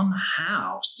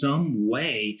somehow, some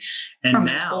way. And from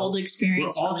now an old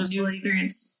experience, we're all from just a new like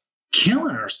experience,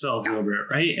 killing ourselves over it,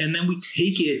 right? And then we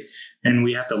take it and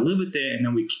we have to live with it. And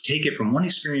then we take it from one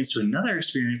experience to another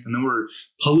experience. And then we're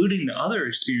polluting the other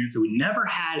experience that we never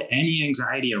had any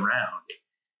anxiety around.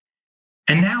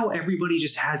 And now everybody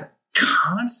just has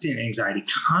constant anxiety,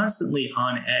 constantly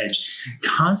on edge,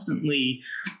 constantly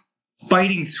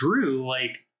fighting through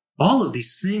like all of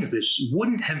these things that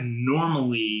wouldn't have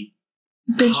normally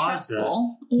been caused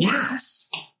stressful.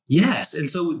 us. Yes. And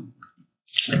so,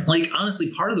 like,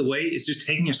 honestly, part of the way is just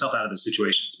taking yourself out of those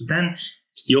situations. But then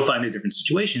you'll find a different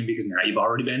situation because now you've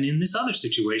already been in this other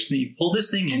situation that you've pulled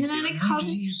this thing into. And then it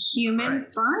causes human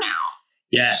burnout.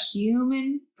 Yes.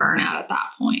 Human burnout at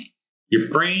that point. Your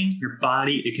brain, your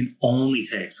body, it can only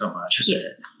take so much of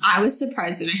it. I was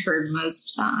surprised, and I heard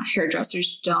most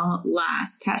hairdressers don't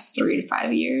last past 3 to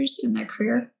 5 years in their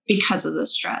career because of the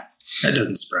stress. That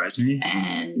doesn't surprise me.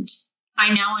 And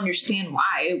I now understand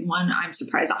why. One, I'm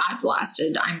surprised I've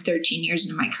lasted. I'm 13 years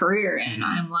into my career, and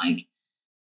I'm like,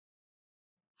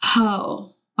 oh,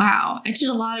 Wow, I did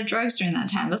a lot of drugs during that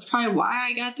time. That's probably why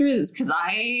I got through this, because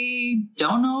I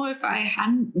don't know if I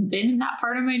hadn't been in that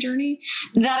part of my journey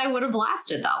that I would have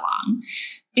lasted that long.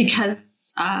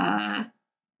 Because,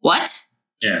 what?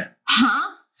 Yeah.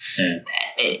 Huh? Yeah.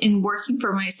 In working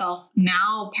for myself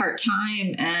now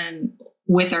part-time and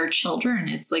with our children,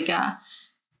 it's like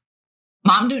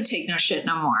mom don't take no shit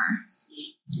no more.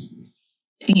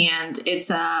 And it's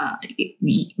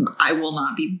I will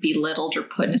not be belittled or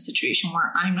put in a situation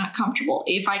where I'm not comfortable.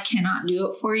 If I cannot do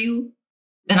it for you,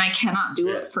 then I cannot do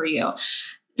it for you.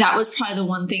 That was probably the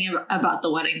one thing about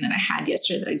the wedding that I had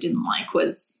yesterday that I didn't like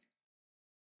was,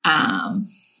 I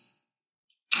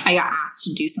got asked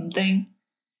to do something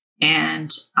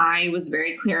and I was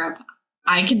very clear of,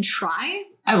 I can try.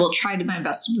 I will try to my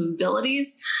best of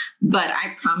abilities, but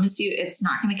I promise you it's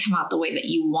not going to come out the way that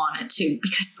you want it to,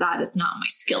 because that is not my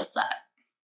skill set.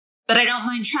 But I don't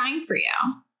mind trying for you.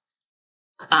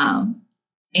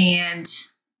 And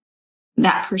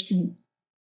that person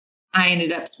I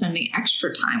ended up spending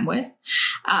extra time with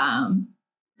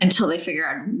until they figure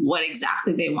out what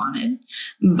exactly they wanted.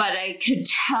 But I could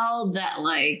tell that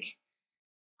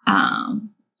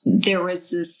there was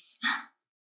this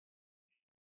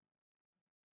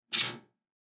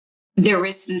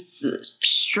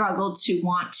struggle to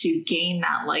want to gain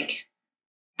that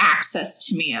access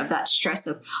to me, of that stress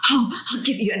of, oh, I'll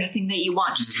give you anything that you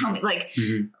want. Just tell me,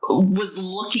 was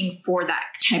looking for that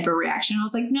type of reaction. I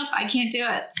was like, nope, I can't do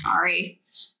it. Sorry.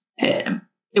 It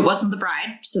wasn't the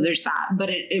bride. So there's that, but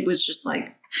it was just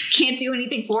can't do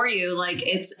anything for you.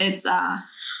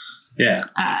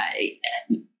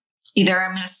 Either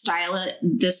I'm going to style it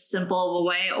this simple of a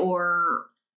way, or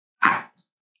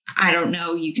I don't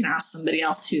know, you can ask somebody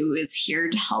else who is here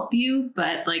to help you.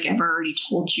 But I've already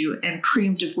told you and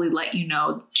preemptively let you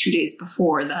know 2 days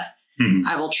before that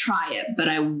I will try it, but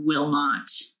I will not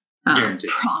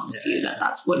promise you that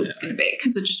that's what it's going to be,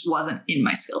 because it just wasn't in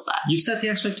my skill set. You set the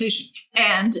expectation.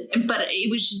 But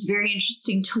it was just very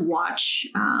interesting to watch.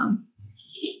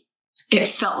 It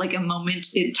felt like a moment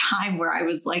in time where I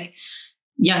was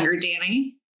younger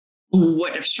Danny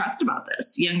would have stressed about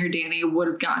this. Younger Danny would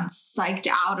have gotten psyched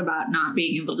out about not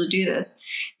being able to do this.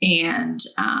 And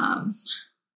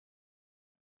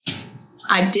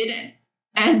I didn't.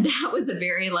 And that was a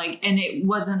very and it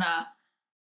wasn't a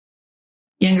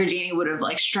younger Danny would have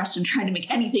stressed and tried to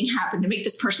make anything happen to make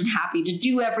this person happy, to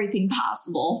do everything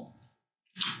possible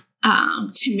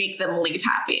to make them leave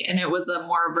happy. And it was a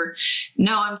more of a,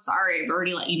 no, I'm sorry, I've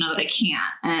already let you know that I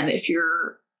can't. And if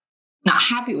you're not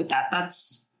happy with that,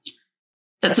 that's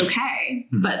okay,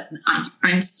 but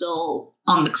I'm still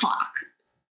on the clock.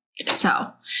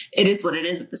 So it is what it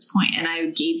is at this point. And I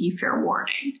gave you fair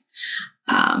warning.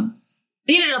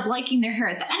 They ended up liking their hair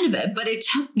at the end of it, but it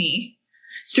took me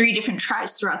 3 different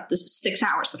tries throughout the 6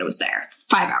 hours that I was there,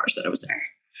 5 hours that I was there.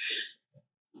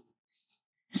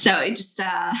 So it just,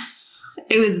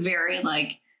 it was very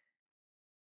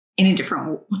in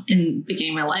the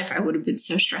beginning of my life, I would have been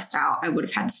so stressed out. I would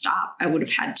have had to stop. I would have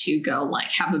had to go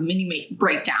have a mini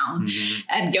breakdown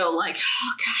and go oh God,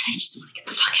 I just want to get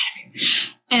the fuck out of here.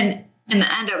 And in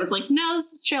the end, I was no,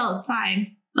 this is chill. It's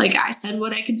fine. I said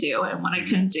what I could do and what I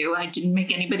couldn't do. I didn't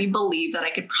make anybody believe that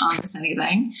I could promise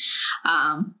anything.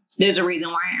 There's a reason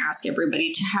why I ask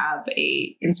everybody to have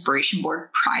a inspiration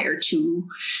board prior to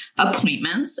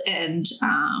appointments. And,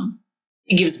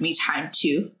 it gives me time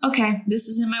to, okay, this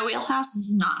is in my wheelhouse. This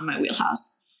is not in my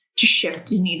wheelhouse, to shift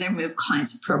and either move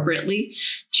clients appropriately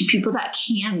to people that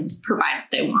can provide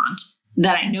what they want,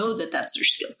 that I know that that's their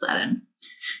skill set in.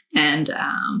 And,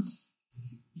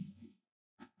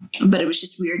 but it was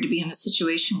just weird to be in a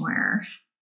situation where,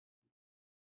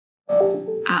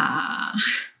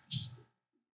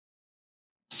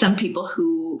 some people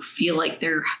who feel like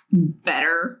they're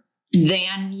better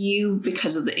than you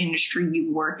because of the industry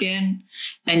you work in,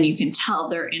 and you can tell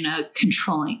they're in a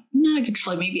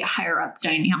maybe a higher up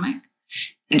dynamic,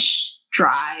 and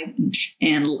strive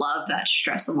and love that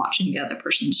stress of watching the other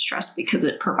person stress because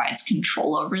it provides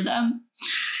control over them.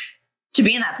 To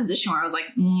be in that position where I was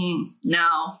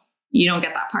no, you don't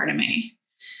get that part of me.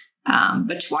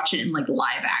 But to watch it in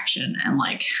live action, and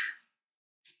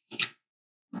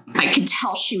I could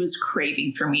tell she was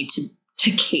craving for me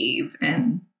to cave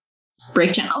and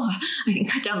break down. Oh, I can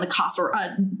cut down the cost. Or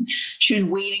she was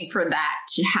waiting for that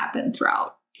to happen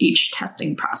throughout each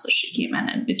testing process she came in.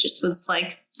 And it just was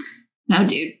no,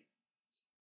 dude,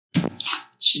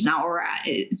 she's not where we're at.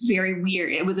 It's very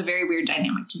weird. It was a very weird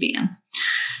dynamic to be in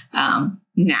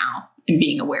now, and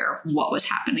being aware of what was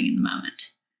happening in the moment.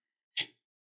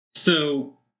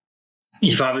 So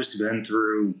you've obviously been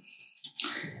through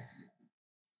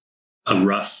a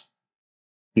rough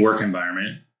work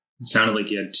environment. It sounded like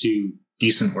you had 2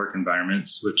 decent work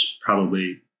environments, which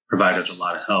probably provided a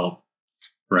lot of help,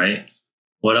 right?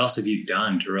 What else have you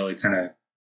done to really kind of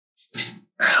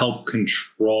help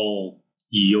control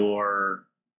your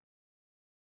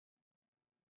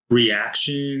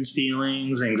reactions,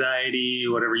 feelings, anxiety,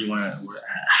 whatever you want to?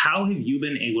 How have you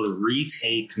been able to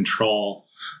retake control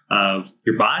of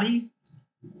your body,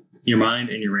 your mind,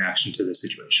 and your reaction to the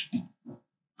situation?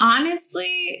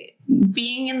 Honestly,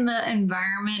 being in the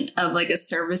environment of like a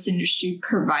service industry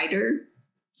provider,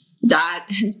 that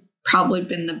has probably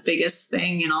been the biggest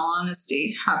thing, in all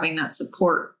honesty, having that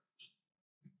support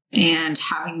and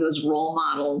having those role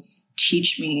models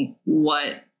teach me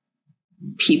what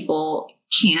people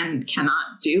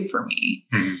cannot do for me.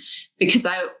 Mm-hmm. Because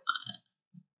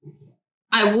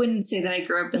I wouldn't say that I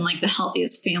grew up in like the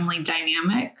healthiest family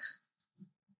dynamic.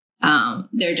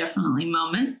 There are definitely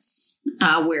moments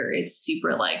where it's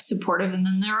super like supportive, and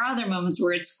then there are other moments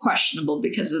where it's questionable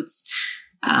because it's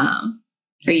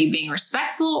are you being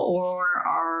respectful or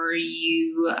are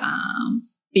you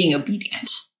being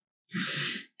obedient?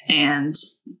 And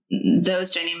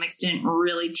those dynamics didn't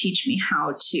really teach me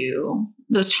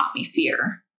those taught me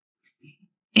fear.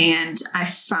 And I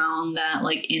found that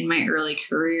like in my early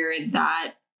career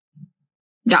that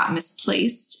got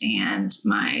misplaced, and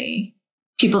my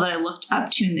people that I looked up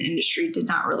to in the industry did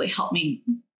not really help me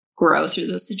grow through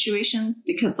those situations,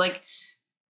 because like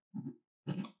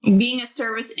being a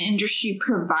service industry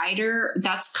provider,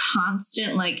 that's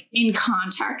constant, like in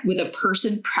contact with a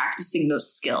person practicing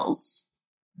those skills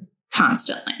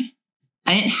constantly.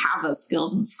 I didn't have those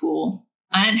skills in school.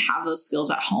 I didn't have those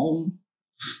skills at home.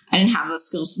 I didn't have those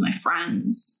skills with my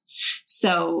friends.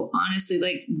 So honestly,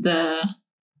 like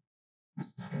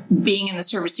being in the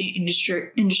service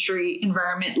industry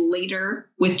environment later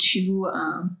with 2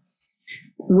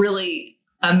 really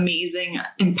amazing,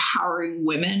 empowering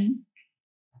women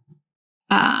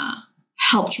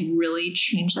helped really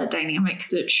change that dynamic,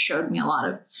 because it showed me a lot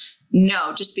of,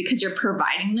 no, just because you're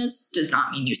providing this does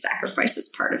not mean you sacrifice this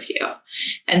part of you.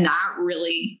 And that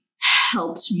really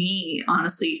helped me,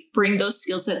 honestly, bring those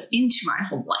skill sets into my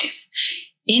home life,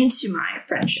 into my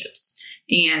friendships,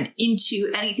 and into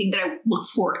anything that I look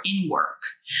for in work.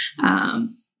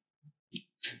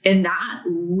 And that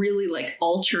really like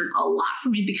altered a lot for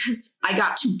me, because I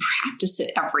got to practice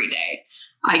it every day.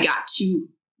 I got to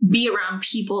be around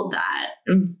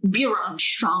be around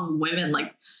strong women.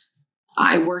 Like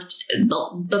I worked,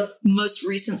 the most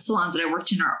recent salons that I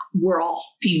worked in were all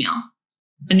female.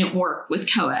 I didn't work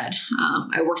with co-ed.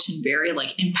 I worked in very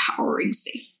like empowering,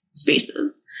 safe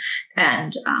spaces.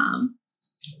 And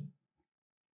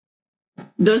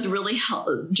those really help,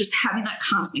 just having that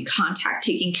constant contact,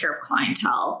 taking care of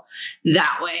clientele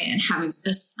that way, and having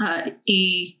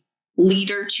a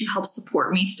leader to help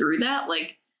support me through that.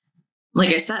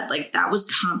 Like I said, like that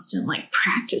was constant like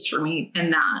practice for me,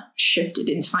 and that shifted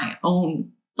into my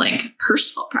own like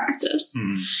personal practice.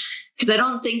 Because I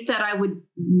don't think that I would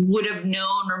have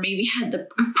known or maybe had the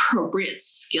appropriate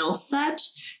skill set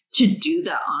to do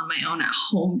that on my own at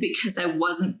home, because I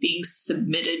wasn't being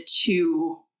submitted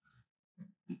to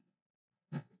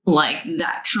like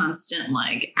that constant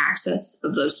like access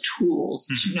of those tools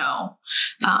to know.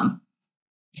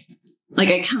 Like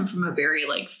I come from a very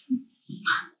like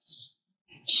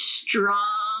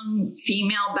strong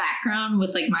female background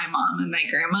with like my mom and my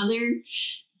grandmother.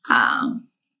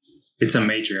 It's a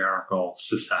matriarchal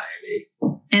society.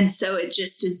 And so it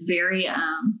just is very,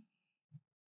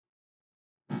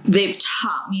 they've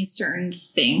taught me certain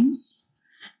things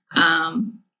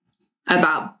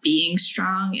about being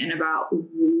strong, and about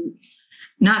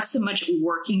not so much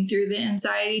working through the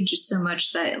anxiety, just so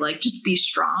much that like just be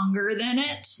stronger than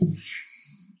it,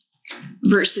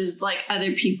 versus like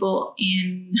other people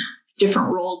in different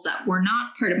roles that were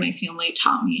not part of my family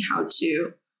taught me how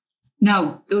to,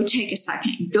 no, go take a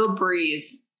second, go breathe,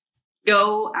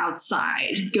 go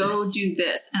outside, go do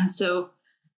this. And so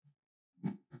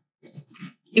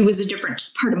it was a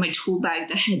different part of my tool bag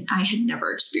that I had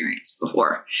never experienced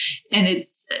before. And it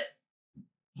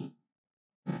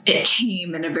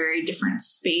came in a very different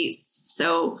space.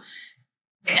 So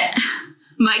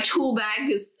my tool bag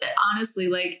is honestly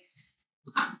like,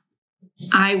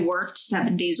 I worked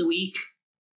 7 days a week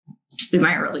in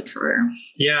my early career.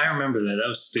 Yeah, I remember that. That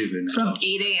was stupid. From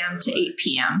 8 a.m. to 8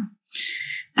 p.m.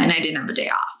 And I didn't have a day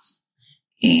off.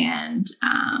 And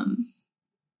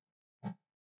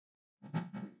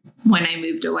when I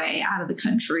moved away out of the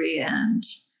country, and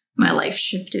my life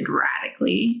shifted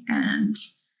radically, and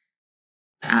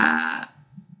I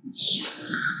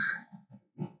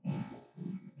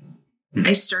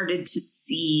started to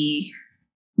see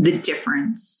the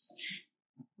difference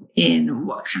in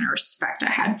what kind of respect I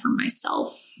had for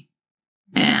myself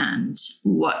and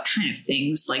what kind of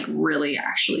things like really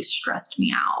actually stressed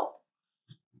me out.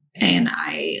 And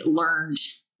I learned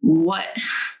what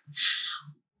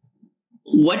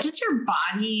does your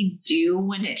body do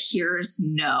when it hears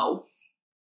no?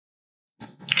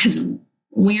 Because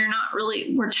we're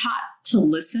taught to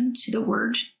listen to the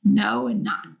word no and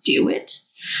not do it,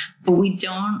 but we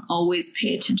don't always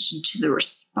pay attention to the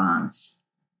response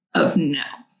of no.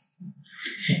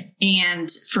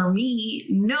 And for me,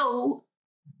 no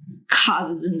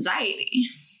causes anxiety.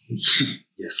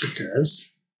 Yes, it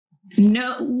does.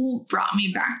 No brought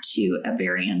me back to a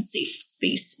very unsafe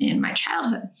space in my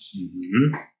childhood.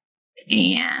 Mm-hmm.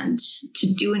 And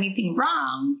to do anything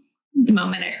wrong, the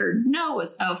moment I heard no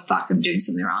was, oh, fuck, I'm doing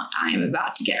something wrong. I am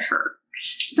about to get hurt.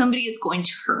 Somebody is going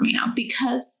to hurt me now,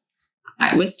 because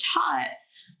I was taught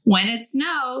when it's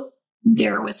no,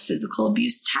 there was physical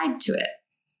abuse tied to it.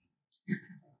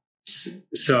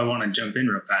 So I want to jump in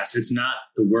real fast. It's not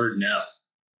the word no,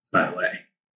 by the way.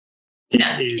 No,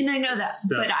 and I know that,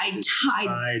 but I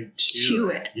tied to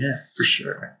it. Yeah, for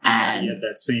sure. And yeah,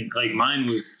 that same, like mine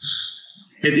was,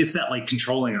 it's that like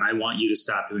controlling, I want you to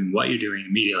stop doing what you're doing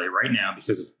immediately right now,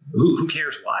 because of who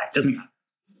cares why? It doesn't matter,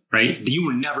 right? You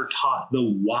were never taught the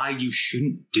why you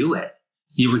shouldn't do it.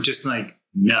 You were just like,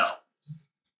 no.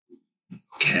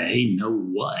 Okay, no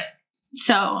what?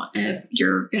 So if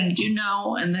you're going to do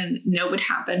no, and then no would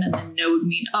happen, and then no would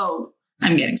mean, oh,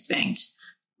 I'm getting spanked.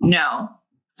 No,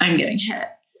 I'm getting hit.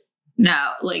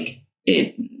 No, like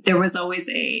there was always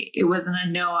it wasn't a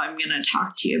no, I'm going to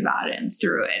talk to you about it and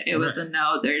through it. It was a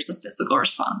no, there's a physical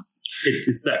response.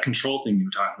 It's that control thing you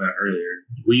were talking about earlier.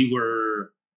 We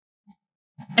were.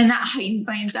 And that heightened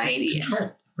my anxiety.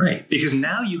 Control. Right. Because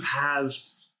now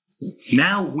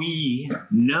we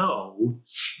know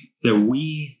that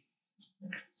we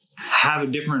have a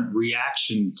different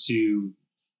reaction to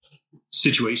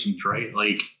situations, right?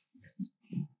 Like,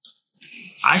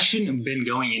 I shouldn't have been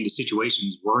going into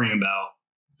situations worrying about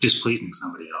displeasing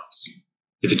somebody else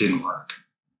if it didn't work.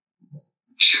 I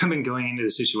should have been going into the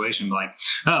situation like,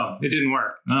 oh, it didn't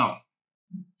work. Oh,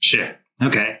 shit.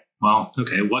 Okay. Well,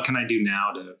 okay. What can I do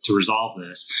now to resolve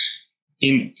this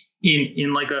in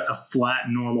like a flat,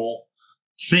 normal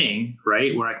thing,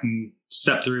 right? Where I can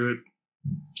step through it,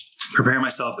 prepare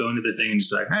myself, go into the thing, and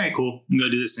just be like, all right, cool. I'm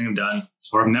going to do this thing. I'm done.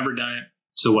 Or I've never done it.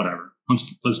 So whatever.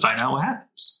 Let's find out what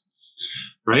happens.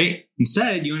 Right?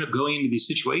 Instead, you end up going into these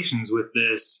situations with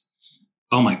this,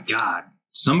 oh my God,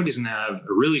 somebody's going to have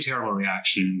a really terrible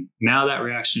reaction. Now that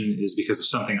reaction is because of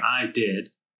something I did,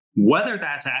 whether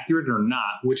that's accurate or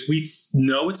not, which we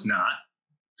know it's not.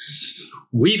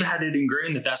 We've had it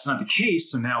ingrained that that's not the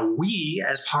case. So now we,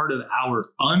 as part of our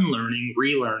unlearning,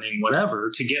 relearning,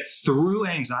 whatever, to get through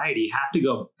anxiety, have to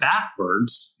go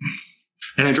backwards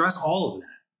and address all of that.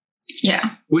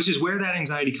 Yeah. Which is where that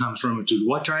anxiety comes from, which is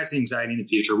what drives the anxiety in the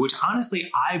future, which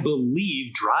honestly, I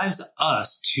believe drives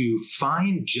us to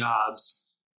find jobs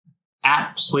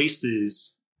at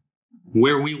places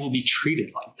where we will be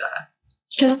treated like that.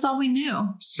 Because it's all we knew.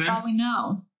 It's all we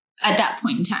know at that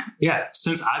point in time. Yeah.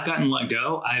 Since I've gotten let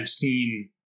go, I've seen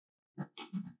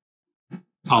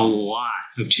a lot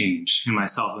of change in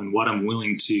myself and what I'm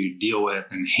willing to deal with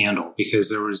and handle, because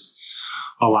there was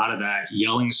a lot of that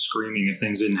yelling, screaming if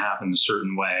things didn't happen a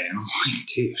certain way. And I'm like,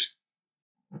 dude,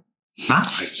 not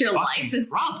my your life is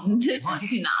problem. This like,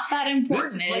 is not that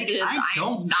important. Like, I'm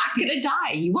not going to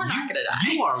die. You are not going to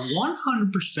die. You are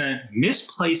 100%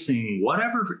 misplacing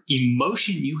whatever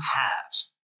emotion you have,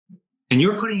 and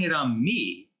you're putting it on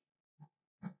me.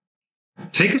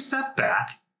 Take a step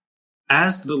back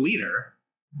as the leader,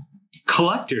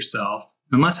 collect yourself,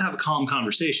 and let's have a calm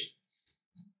conversation.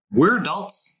 We're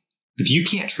adults. If you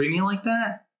can't treat me like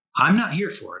that, I'm not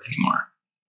here for it anymore.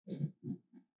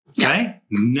 Okay?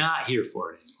 Not here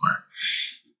for it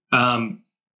anymore.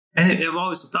 And I've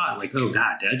always thought, like, oh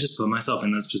God, did I just put myself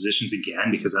in those positions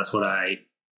again? Because that's what I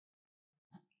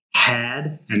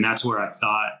had, and that's what I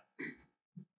thought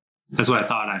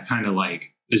I kind of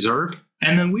like deserved.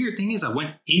 And the weird thing is I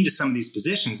went into some of these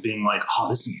positions being like, oh,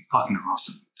 this is fucking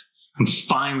awesome. I'm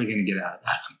finally going to get out of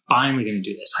that. I'm finally going to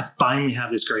do this. I finally have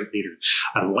this great leader.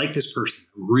 I like this person.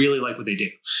 I really like what they do.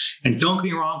 And don't get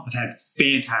me wrong, I've had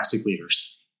fantastic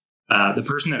leaders. The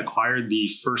person that acquired the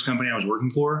first company I was working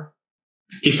for,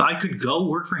 if I could go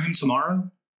work for him tomorrow,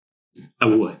 I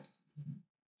would.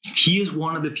 He is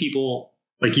one of the people,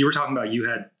 like you were talking about, you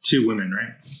had 2 women,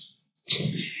 right?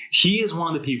 He is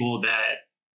one of the people that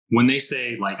when they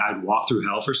say, like, I'd walk through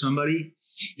hell for somebody,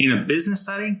 in a business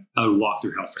setting, I would walk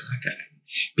through hell for that guy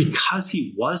because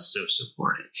he was so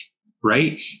supportive.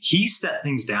 right? He set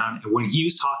things down. And when he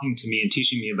was talking to me and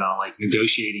teaching me about like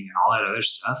negotiating and all that other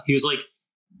stuff, he was like,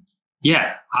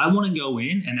 yeah, I want to go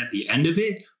in, and at the end of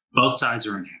it, both sides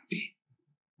are unhappy.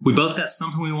 We both got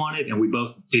something we wanted, and we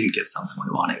both didn't get something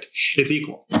we wanted. It's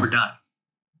equal. We're done.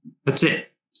 That's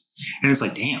it. And it's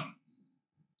like, damn,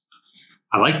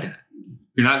 I like that.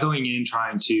 You're not going in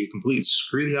trying to completely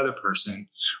screw the other person,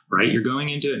 right? You're going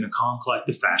into it in a calm,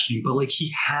 collective fashion. But like,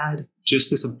 he had just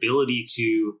this ability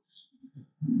to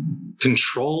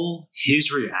control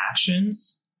his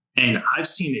reactions. And I've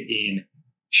seen it in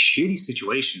shitty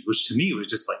situations, which to me was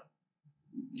just like,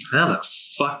 how the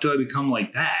fuck do I become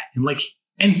like that?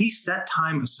 And he set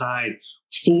time aside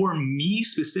for me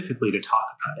specifically to talk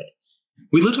about it.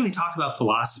 We literally talked about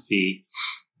philosophy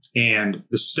and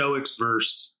the Stoics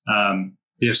versus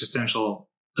the existential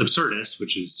absurdist,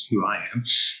 which is who I am.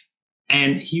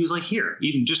 And he was like, here,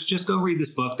 even just go read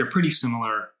this book. They're pretty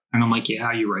similar. And I'm like,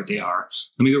 yeah, you're right. They are.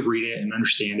 Let me go read it and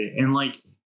understand it. And like,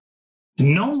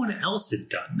 no one else had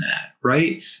done that,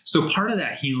 right? So part of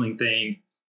that healing thing,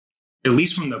 at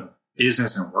least from the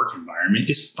business and work environment,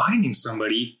 is finding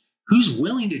somebody who's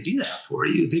willing to do that for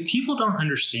you. That people don't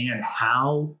understand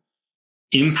how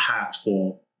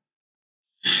impactful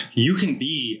you can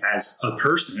be as a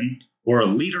person or a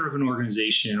leader of an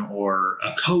organization or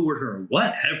a coworker or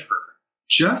whatever.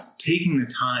 Just taking the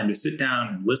time to sit down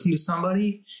and listen to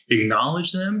somebody,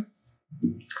 acknowledge them,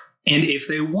 and if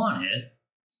they want it,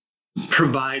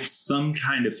 provide some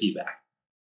kind of feedback.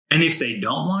 And if they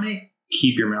don't want it,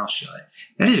 keep your mouth shut.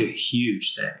 That is a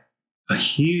huge thing. A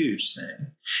huge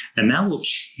thing. And that will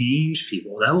change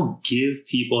people. That will give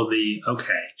people the,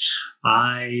 okay,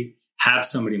 I have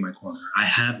somebody in my corner. I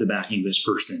have the backing of this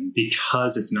person,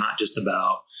 because it's not just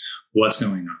about what's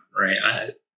going on,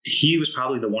 right? He was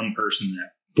probably the one person that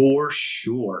for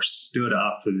sure stood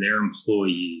up for their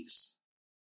employees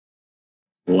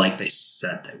like they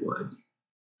said they would.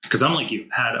 Because I'm like you,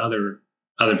 had other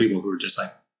people who were just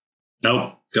like,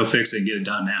 nope, go fix it and get it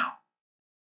done now.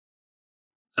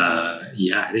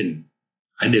 Yeah,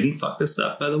 I didn't fuck this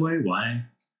up, by the way. Why?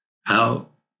 How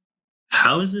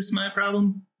is this my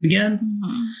problem again?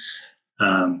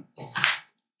 Mm-hmm.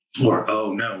 Or,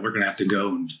 oh no, we're going to have to go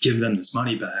and give them this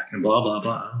money back and blah, blah,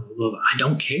 blah, blah, blah. I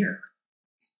don't care.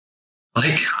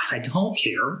 Like, I don't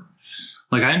care.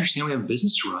 Like, I understand we have a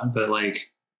business to run, but like,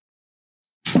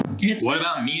 what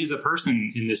about me as a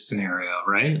person in this scenario,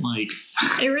 right? Like,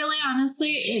 it really,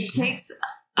 honestly, it takes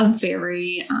a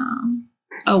very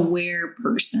aware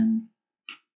person,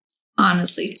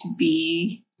 honestly, to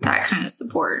be that kind of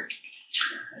support.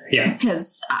 Yeah,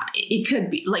 because it could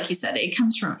be, like you said, it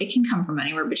can come from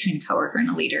anywhere between a coworker and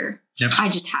a leader. Yep. I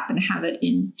just happened to have it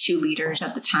in two leaders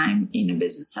at the time in a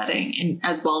business setting, and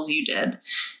as well as you did.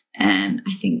 And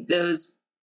I think those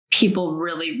people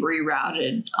really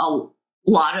rerouted a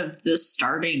lot of the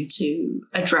starting to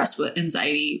address what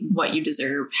anxiety, what you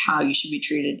deserve, how you should be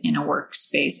treated in a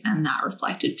workspace, and that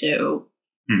reflected to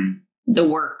the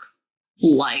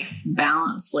work-life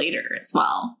balance later as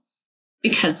well.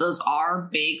 Because those are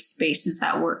big spaces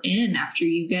that we're in after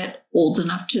you get old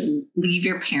enough to leave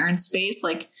your parents' space.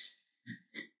 Like,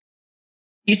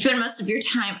 you spend most of your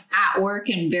time at work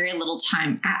and very little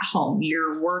time at home.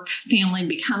 Your work family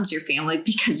becomes your family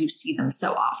because you see them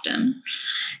so often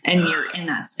and you're in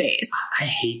that space. I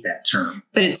hate that term.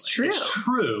 But it's true. It's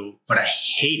true, but I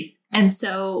hate it. And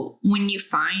so when you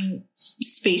find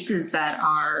spaces that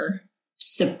are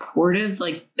supportive,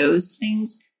 like those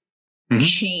things,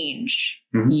 change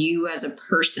you as a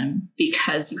person,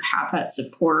 because you have that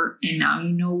support, and now you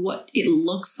know what it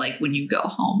looks like when you go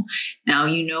home. Now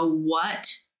you know what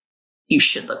you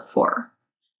should look for,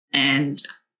 and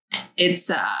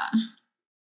it's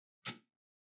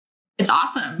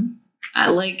awesome.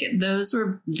 Like, those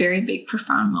were very big,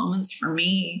 profound moments for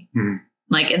me.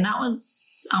 Like, and that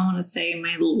was, I want to say,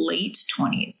 my late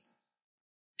 20s.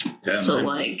 Yeah, so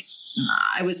like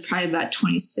I was probably about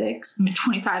 26,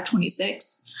 25,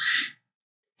 26.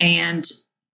 And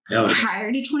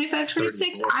prior to 25,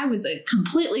 26, 34. I was a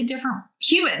completely different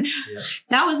human. Yeah.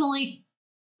 That was only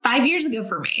 5 years ago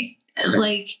for me. Same.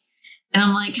 Like, and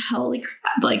I'm like, holy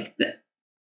crap, like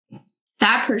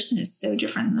that person is so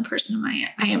different than the person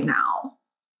I am now.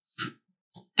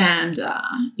 And,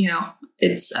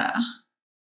 it's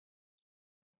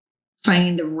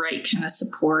finding the right kind of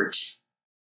support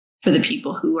for the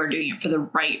people who are doing it for the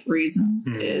right reasons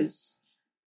is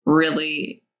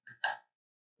really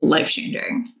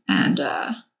life-changing. And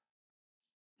I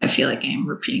feel like I'm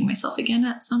repeating myself again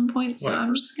at some point, so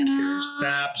I'm just gonna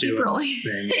stop doing this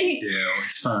thing you do.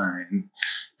 It's fine.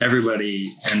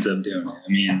 Everybody ends up doing it.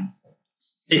 I mean,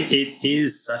 it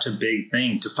is such a big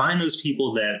thing to find those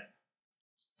people that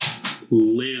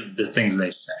live the things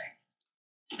they say.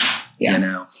 Yeah. You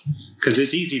know, because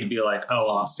it's easy to be like, oh,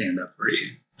 I'll stand up for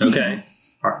you. Okay.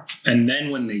 And then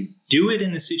when they do it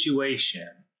in the situation,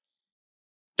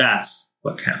 that's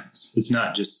what counts. It's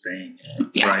not just saying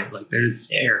it, right? Like they're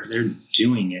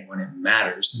doing it when it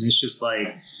matters. And it's just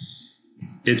like,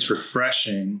 it's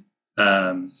refreshing.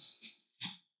 It's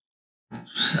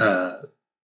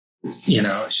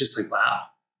just like, wow,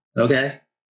 okay,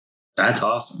 that's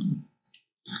awesome.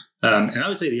 And I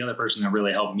would say the other person that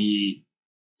really helped me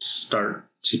start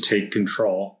to take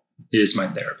control is my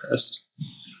therapist.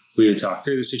 We would talk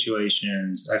through the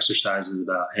situations, exercises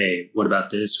about, hey, what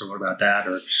about this or what about that?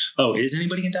 Or, oh, is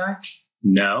anybody going to die?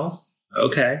 No.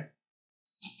 Okay.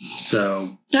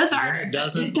 So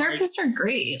therapists are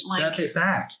great. Step it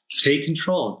back. Take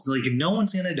control. It's like, if no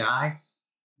one's going to die,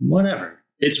 whatever.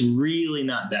 It's really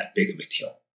not that big of a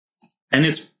deal. And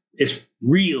it's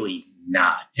really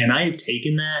not. And I have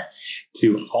taken that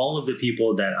to all of the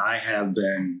people that I have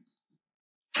been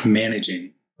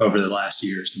managing over the last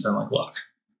years and been like, look,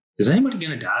 is anybody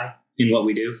going to die in what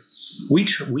we do?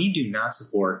 We do not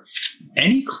support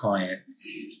any client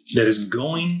that is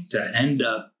going to end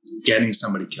up getting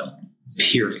somebody killed,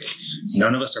 period.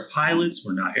 None of us are pilots.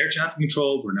 We're not air traffic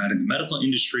control. We're not in the medical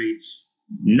industry.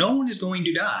 No one is going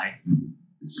to die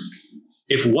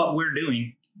if what we're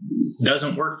doing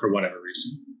doesn't work for whatever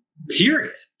reason,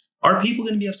 period. Are people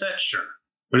going to be upset? Sure.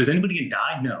 But is anybody going to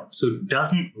die? No. So it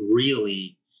doesn't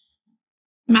really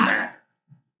matter.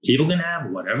 People can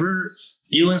have whatever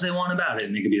feelings they want about it,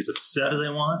 and they can be as upset as they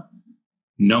want.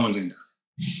 No one's going to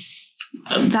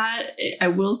die. That, I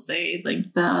will say,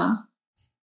 like, the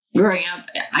growing up,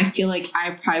 I feel like I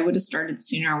probably would have started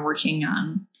sooner working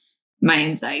on my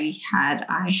anxiety had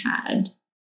I had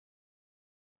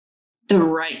the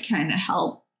right kind of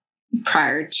help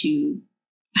prior to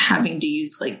having to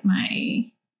use like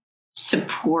my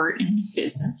support in the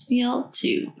business field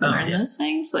to learn those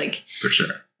things. Like, for sure.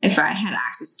 If I had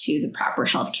access to the proper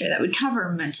healthcare that would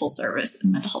cover mental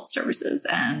health services,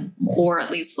 or at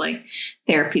least like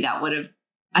therapy that would have,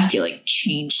 I feel like,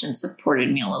 changed and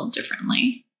supported me a little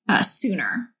differently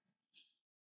sooner.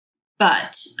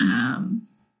 But I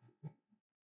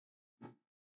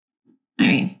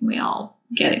mean, we all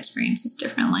get experiences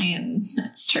differently, and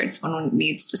it starts when it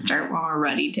needs to start, when we're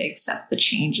ready to accept the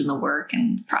change in the work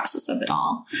and the process of it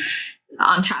all.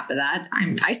 On top of that,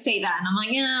 I say that and I'm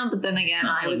like, yeah, but then again,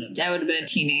 I would have been a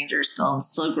teenager still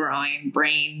growing,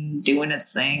 brain doing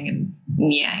its thing, and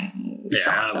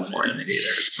so on and so forth. Either.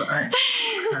 It's fine.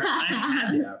 I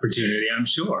had the opportunity, I'm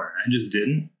sure. I just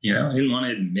didn't, I didn't want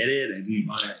to admit it. I didn't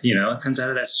want to, it comes out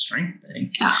of that strength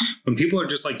thing. Yeah. When people are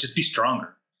just like, just be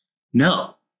stronger.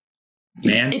 No.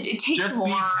 Man, it takes just more.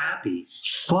 Be happy.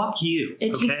 Fuck you.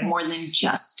 It takes more than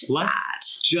just Let's that.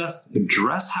 Just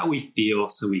address how we feel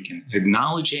so we can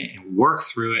acknowledge it and work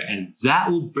through it. And that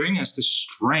will bring us the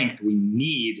strength we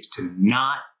need to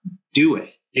not do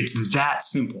it. It's that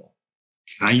simple.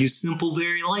 And I use simple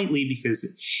very lightly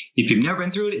because if you've never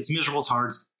been through it, it's miserable, it's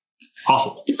hard, it's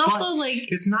awful. It's also like,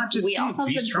 it's not just we also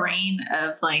have the strong. brain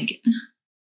of like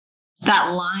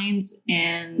that runs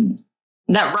in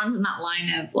that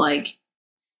line of like,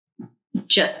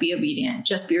 just be obedient,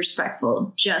 just be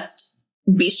respectful, just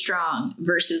be strong,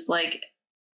 versus like,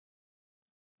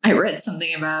 I read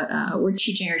something about we're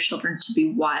teaching our children to be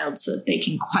wild so that they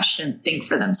can question, think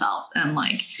for themselves. And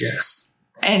like, yes.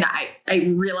 And I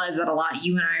realize that a lot.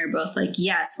 You and I are both like,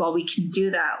 yes, while we can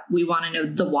do that, we want to know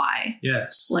the why.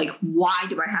 Yes. Like, why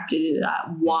do I have to do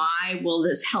that? Why will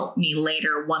this help me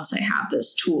later once I have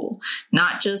this tool?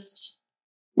 Not just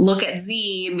look at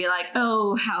Z and be like,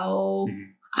 oh, how... Mm-hmm.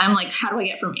 I'm like, how do I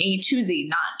get from A to Z?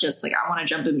 Not just like, I want to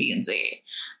jump in B and Z.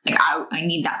 Like, I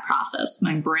need that process.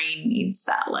 My brain needs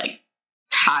that like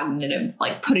cognitive,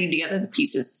 like putting together the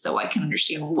pieces so I can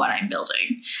understand what I'm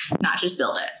building, not just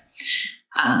build it.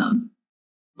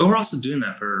 But we're also doing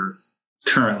that for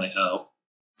currently,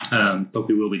 but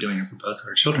we will be doing it for both of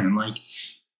our children. I'm like,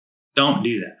 don't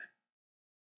do that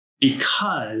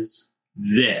because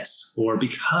this or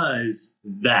because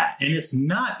that. And it's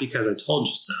not because I told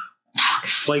you so.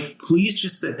 Like, please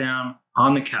just sit down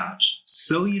on the couch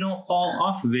so you don't fall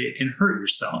off of it and hurt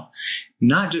yourself.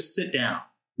 Not just sit down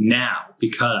now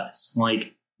because,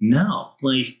 like, no,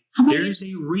 like, there's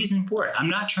a reason for it. I'm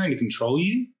not trying to control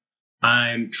you.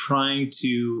 I'm trying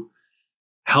to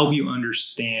help you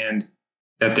understand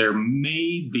that there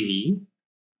may be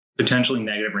potentially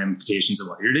negative ramifications of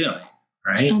what you're doing,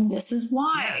 right? And this is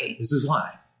why. Yeah, this is why,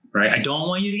 right? I don't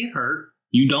want you to get hurt.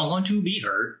 You don't want to be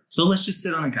hurt. So let's just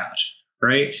sit on the couch,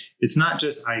 right? It's not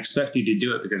just, I expect you to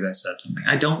do it because I said something.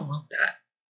 I don't want that.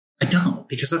 I don't,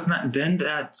 because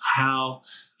that's how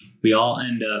we all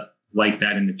end up like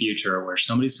that in the future, where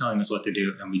somebody's telling us what to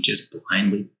do and we just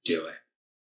blindly do it.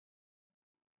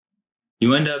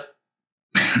 You end up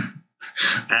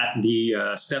at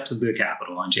the steps of the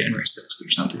Capitol on January 6th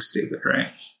or something stupid,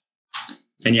 right?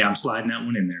 And yeah, I'm sliding that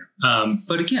one in there.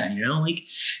 But again, like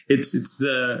if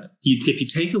you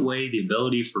take away the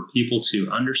ability for people to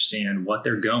understand what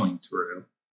they're going through,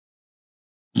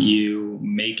 you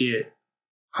make it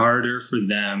harder for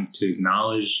them to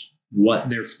acknowledge what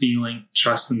they're feeling,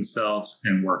 trust themselves,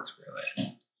 and work through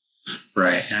it.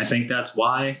 Right. And I think that's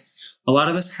why a lot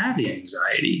of us have the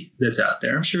anxiety that's out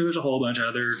there. I'm sure there's a whole bunch of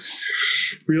other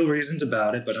real reasons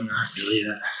about it, but I'm not really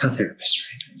a therapist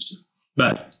right now. So.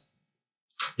 But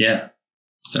yeah.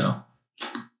 So,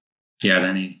 you have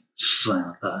any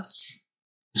final thoughts?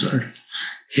 As we're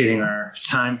hitting our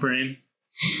time frame.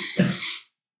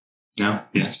 No?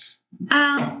 Yes.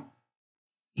 No.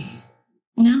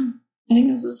 I think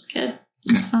this is good.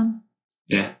 It's fun.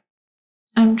 Yeah.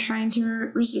 I'm trying to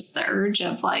resist the urge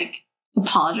of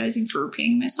apologizing for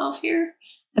repeating myself here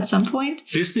at some point.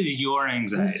 This is your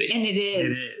anxiety. And it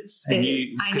is. It is. It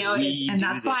is. I know it is. And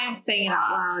that's why I'm saying it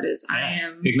out loud I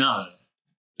am acknowledge it.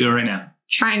 Do it right now.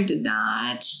 Trying to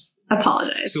not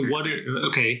apologize. So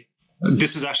okay,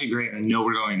 this is actually great. I know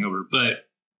we're going over, but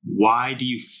why do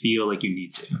you feel like you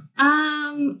need to?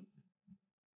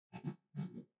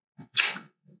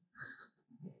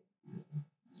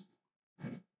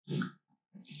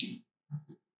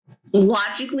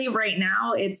 Logically right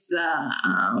now it's the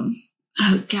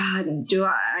oh God,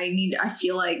 I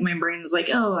feel like my brain is like,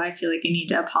 oh, I feel like I need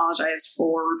to apologize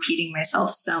for repeating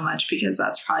myself so much, because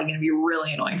that's probably going to be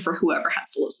really annoying for whoever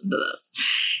has to listen to this.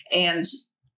 And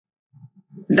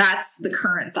that's the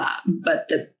current thought. But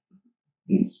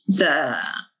the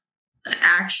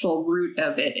actual root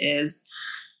of it is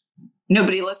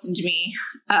nobody listened to me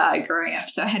growing up,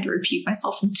 so I had to repeat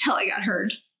myself until I got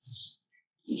heard.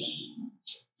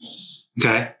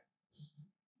 Okay.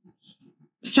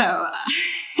 So,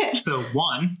 so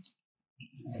one,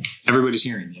 everybody's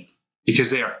hearing you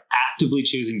because they are actively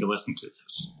choosing to listen to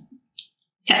this.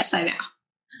 Yes, I know.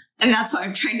 And that's why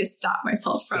I'm trying to stop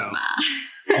myself from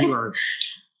You are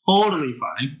totally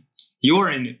fine. You're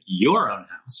in your own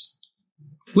house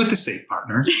with a safe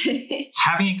partner,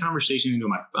 having a conversation into a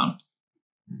microphone.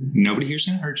 Nobody here's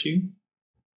going to hurt you.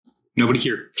 Nobody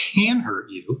here can hurt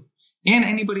you. And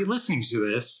anybody listening to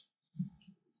this,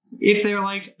 if they're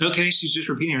like, okay, she's just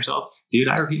repeating herself. Dude,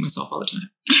 I repeat myself all the time.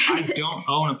 I don't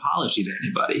owe an apology to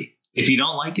anybody. If you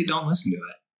don't like it, don't listen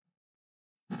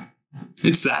to it.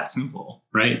 It's that simple,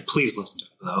 right? Please listen to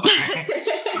it, though.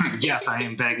 Yes, I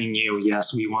am begging you.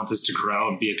 Yes, we want this to grow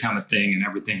and become a thing and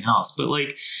everything else. But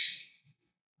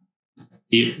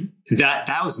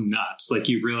that was nuts.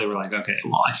 You really were like, okay,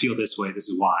 well, I feel this way. This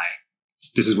is why.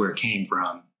 This is where it came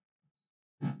from.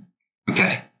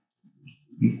 Okay.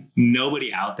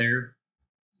 Nobody out there.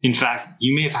 In fact,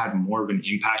 you may have had more of an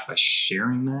impact by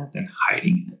sharing that than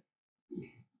hiding it.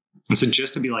 And so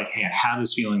just to be like, hey, I have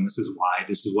this feeling. This is why.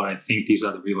 This is what I think these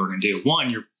other people are going to do.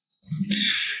 One, you're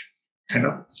kind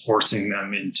of forcing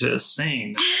them into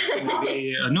saying that they're going to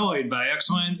be annoyed by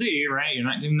X, Y, and Z, right? You're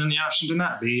not giving them the option to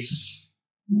not be.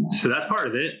 So that's part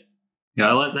of it. You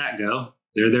gotta let that go.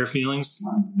 They're their feelings.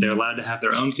 They're allowed to have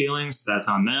their own feelings. That's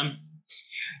on them.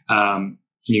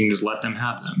 You can just let them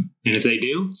have them. And if they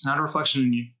do, it's not a reflection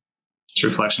on you. It's a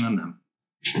reflection on them.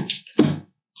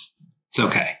 It's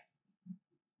okay.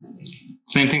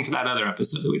 Same thing for that other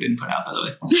episode that we didn't put out, by the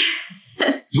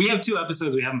way. We have 2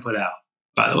 episodes we haven't put out,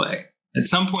 by the way. At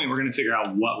some point, we're going to figure out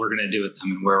what we're going to do with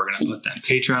them and where we're going to put them.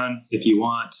 Patreon, if you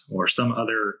want, or some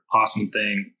other awesome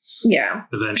thing. Yeah.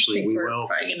 Eventually, we will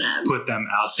put them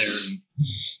out there and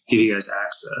give you guys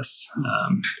access.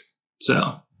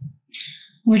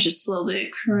 We're just slowly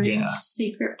accruing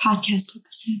secret podcast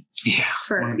episodes. Yeah,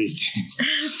 one of these days.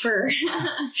 If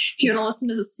you want to listen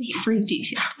to the secret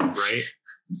details. Right.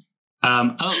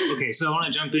 Okay. So I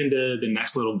want to jump into the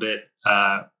next little bit.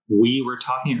 We were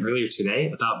talking earlier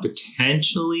today about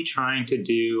potentially trying to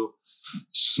do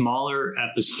smaller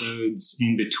episodes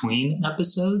in between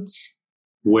episodes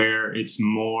where it's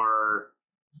more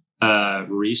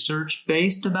research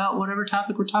based about whatever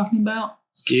topic we're talking about.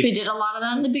 Because we did a lot of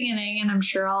that in the beginning, and I'm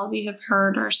sure all of you have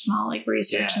heard our small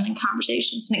research and then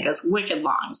conversations, and it goes wicked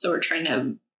long. So we're trying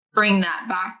to bring that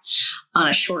back on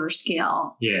a shorter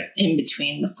scale in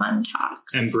between the fun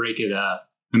talks. And break it up.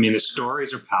 I mean, the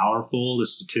stories are powerful. The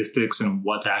statistics and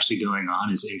what's actually going on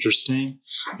is interesting.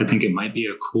 I think it might be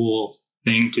a cool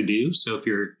thing to do. So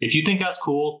if you think that's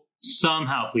cool,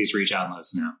 somehow, please reach out and let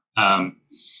us know.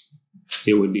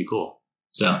 It would be cool.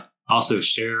 So also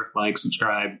share, like,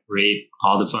 subscribe, rate,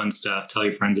 all the fun stuff. Tell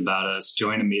your friends about us.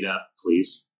 Join a meetup,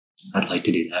 please. I'd like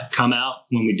to do that. Come out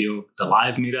when we do the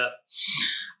live meetup.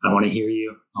 I want to hear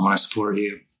you. I want to support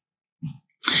you.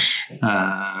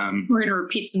 We're going to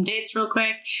repeat some dates real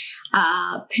quick.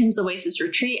 Pim's Oasis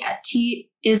Retreat at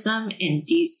T-ism in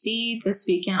DC. This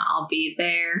weekend, I'll be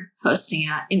there hosting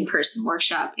an in-person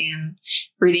workshop and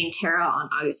reading tarot on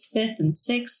August 5th and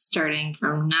 6th, starting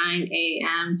from 9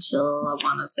 a.m. till I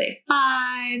want to say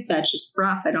 5. That's just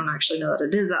rough. I don't actually know that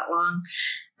it is that long.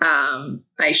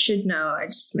 I should know.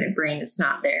 My brain is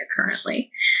not there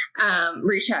currently.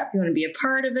 Reach out if you want to be a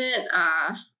part of it,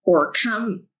 or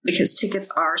come, because tickets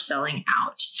are selling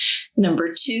out.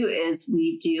 Number 2 is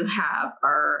we do have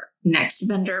our next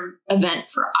vendor event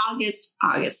for August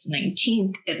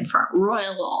 19th in Front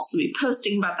Royal. We'll also be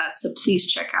posting about that, so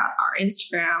please check out our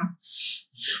Instagram.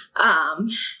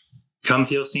 Come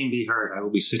feel seen, be heard. I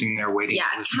will be sitting there waiting.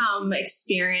 Yeah, come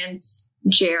experience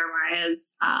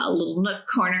Jeremiah's little nook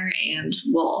corner, and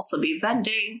we'll also be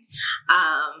vending.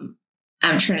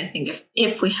 I'm trying to think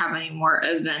if we have any more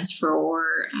events for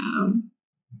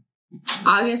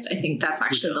August. I think that's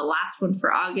actually the last one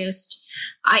for August.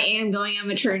 I am going on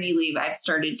maternity leave. I've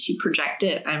started to project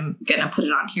it. I'm going to put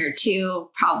it on here too,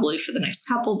 probably for the next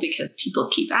couple, because people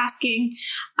keep asking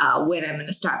when I'm going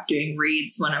to stop doing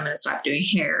reads, when I'm going to stop doing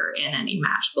hair and any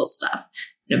magical stuff.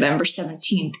 November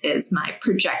 17th is my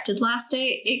projected last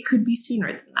day. It could be sooner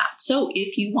than that. So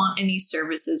if you want any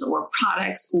services or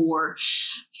products or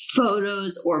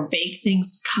photos or bake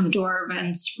things, come to our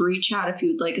events. Reach out if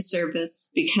you would like a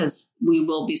service, because we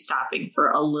will be stopping for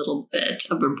a little bit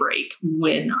of a break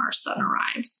when our son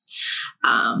arrives.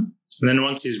 And then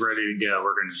once he's ready to go,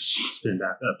 we're going to spin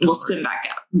back up. We'll spin back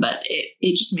up, but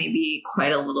it just may be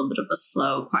quite a little bit of a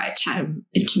slow, quiet time,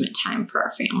 intimate time for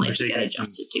our family to get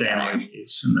adjusted together. And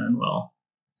then we'll.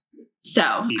 So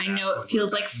I know it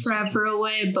feels like forever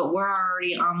away, but we're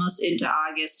already almost into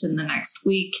August in the next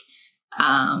week,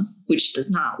 which does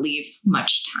not leave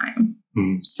much time.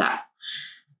 So I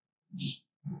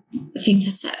think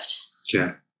that's it.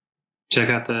 Okay. Check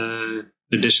out the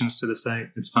additions to the site.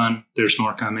 It's fun. There's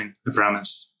more coming, I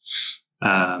promise.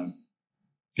 Yeah,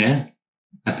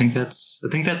 I think that's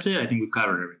it. I think we've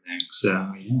covered everything.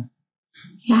 So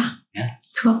yeah.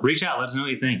 Cool. Reach out. Let us know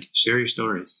what you think. Share your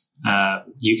stories.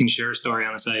 You can share a story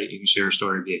on the site. You can share a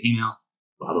story via email.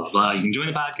 Blah blah blah. You can join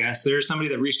the podcast. There's somebody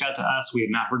that reached out to us. We have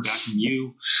not heard back from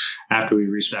you. After we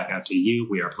reached back out to you,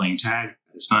 we are playing tag.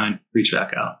 It's fine. Reach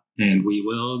back out, and we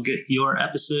will get your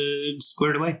episode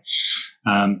squared away.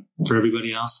 For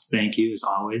everybody else, thank you as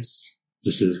always.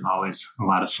 This is always a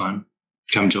lot of fun.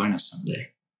 Come join us someday.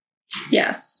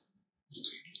 Yes.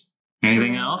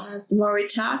 Anything else? The more we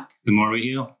talk, the more we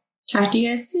heal. Talk to you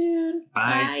guys soon. Bye.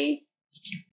 Bye.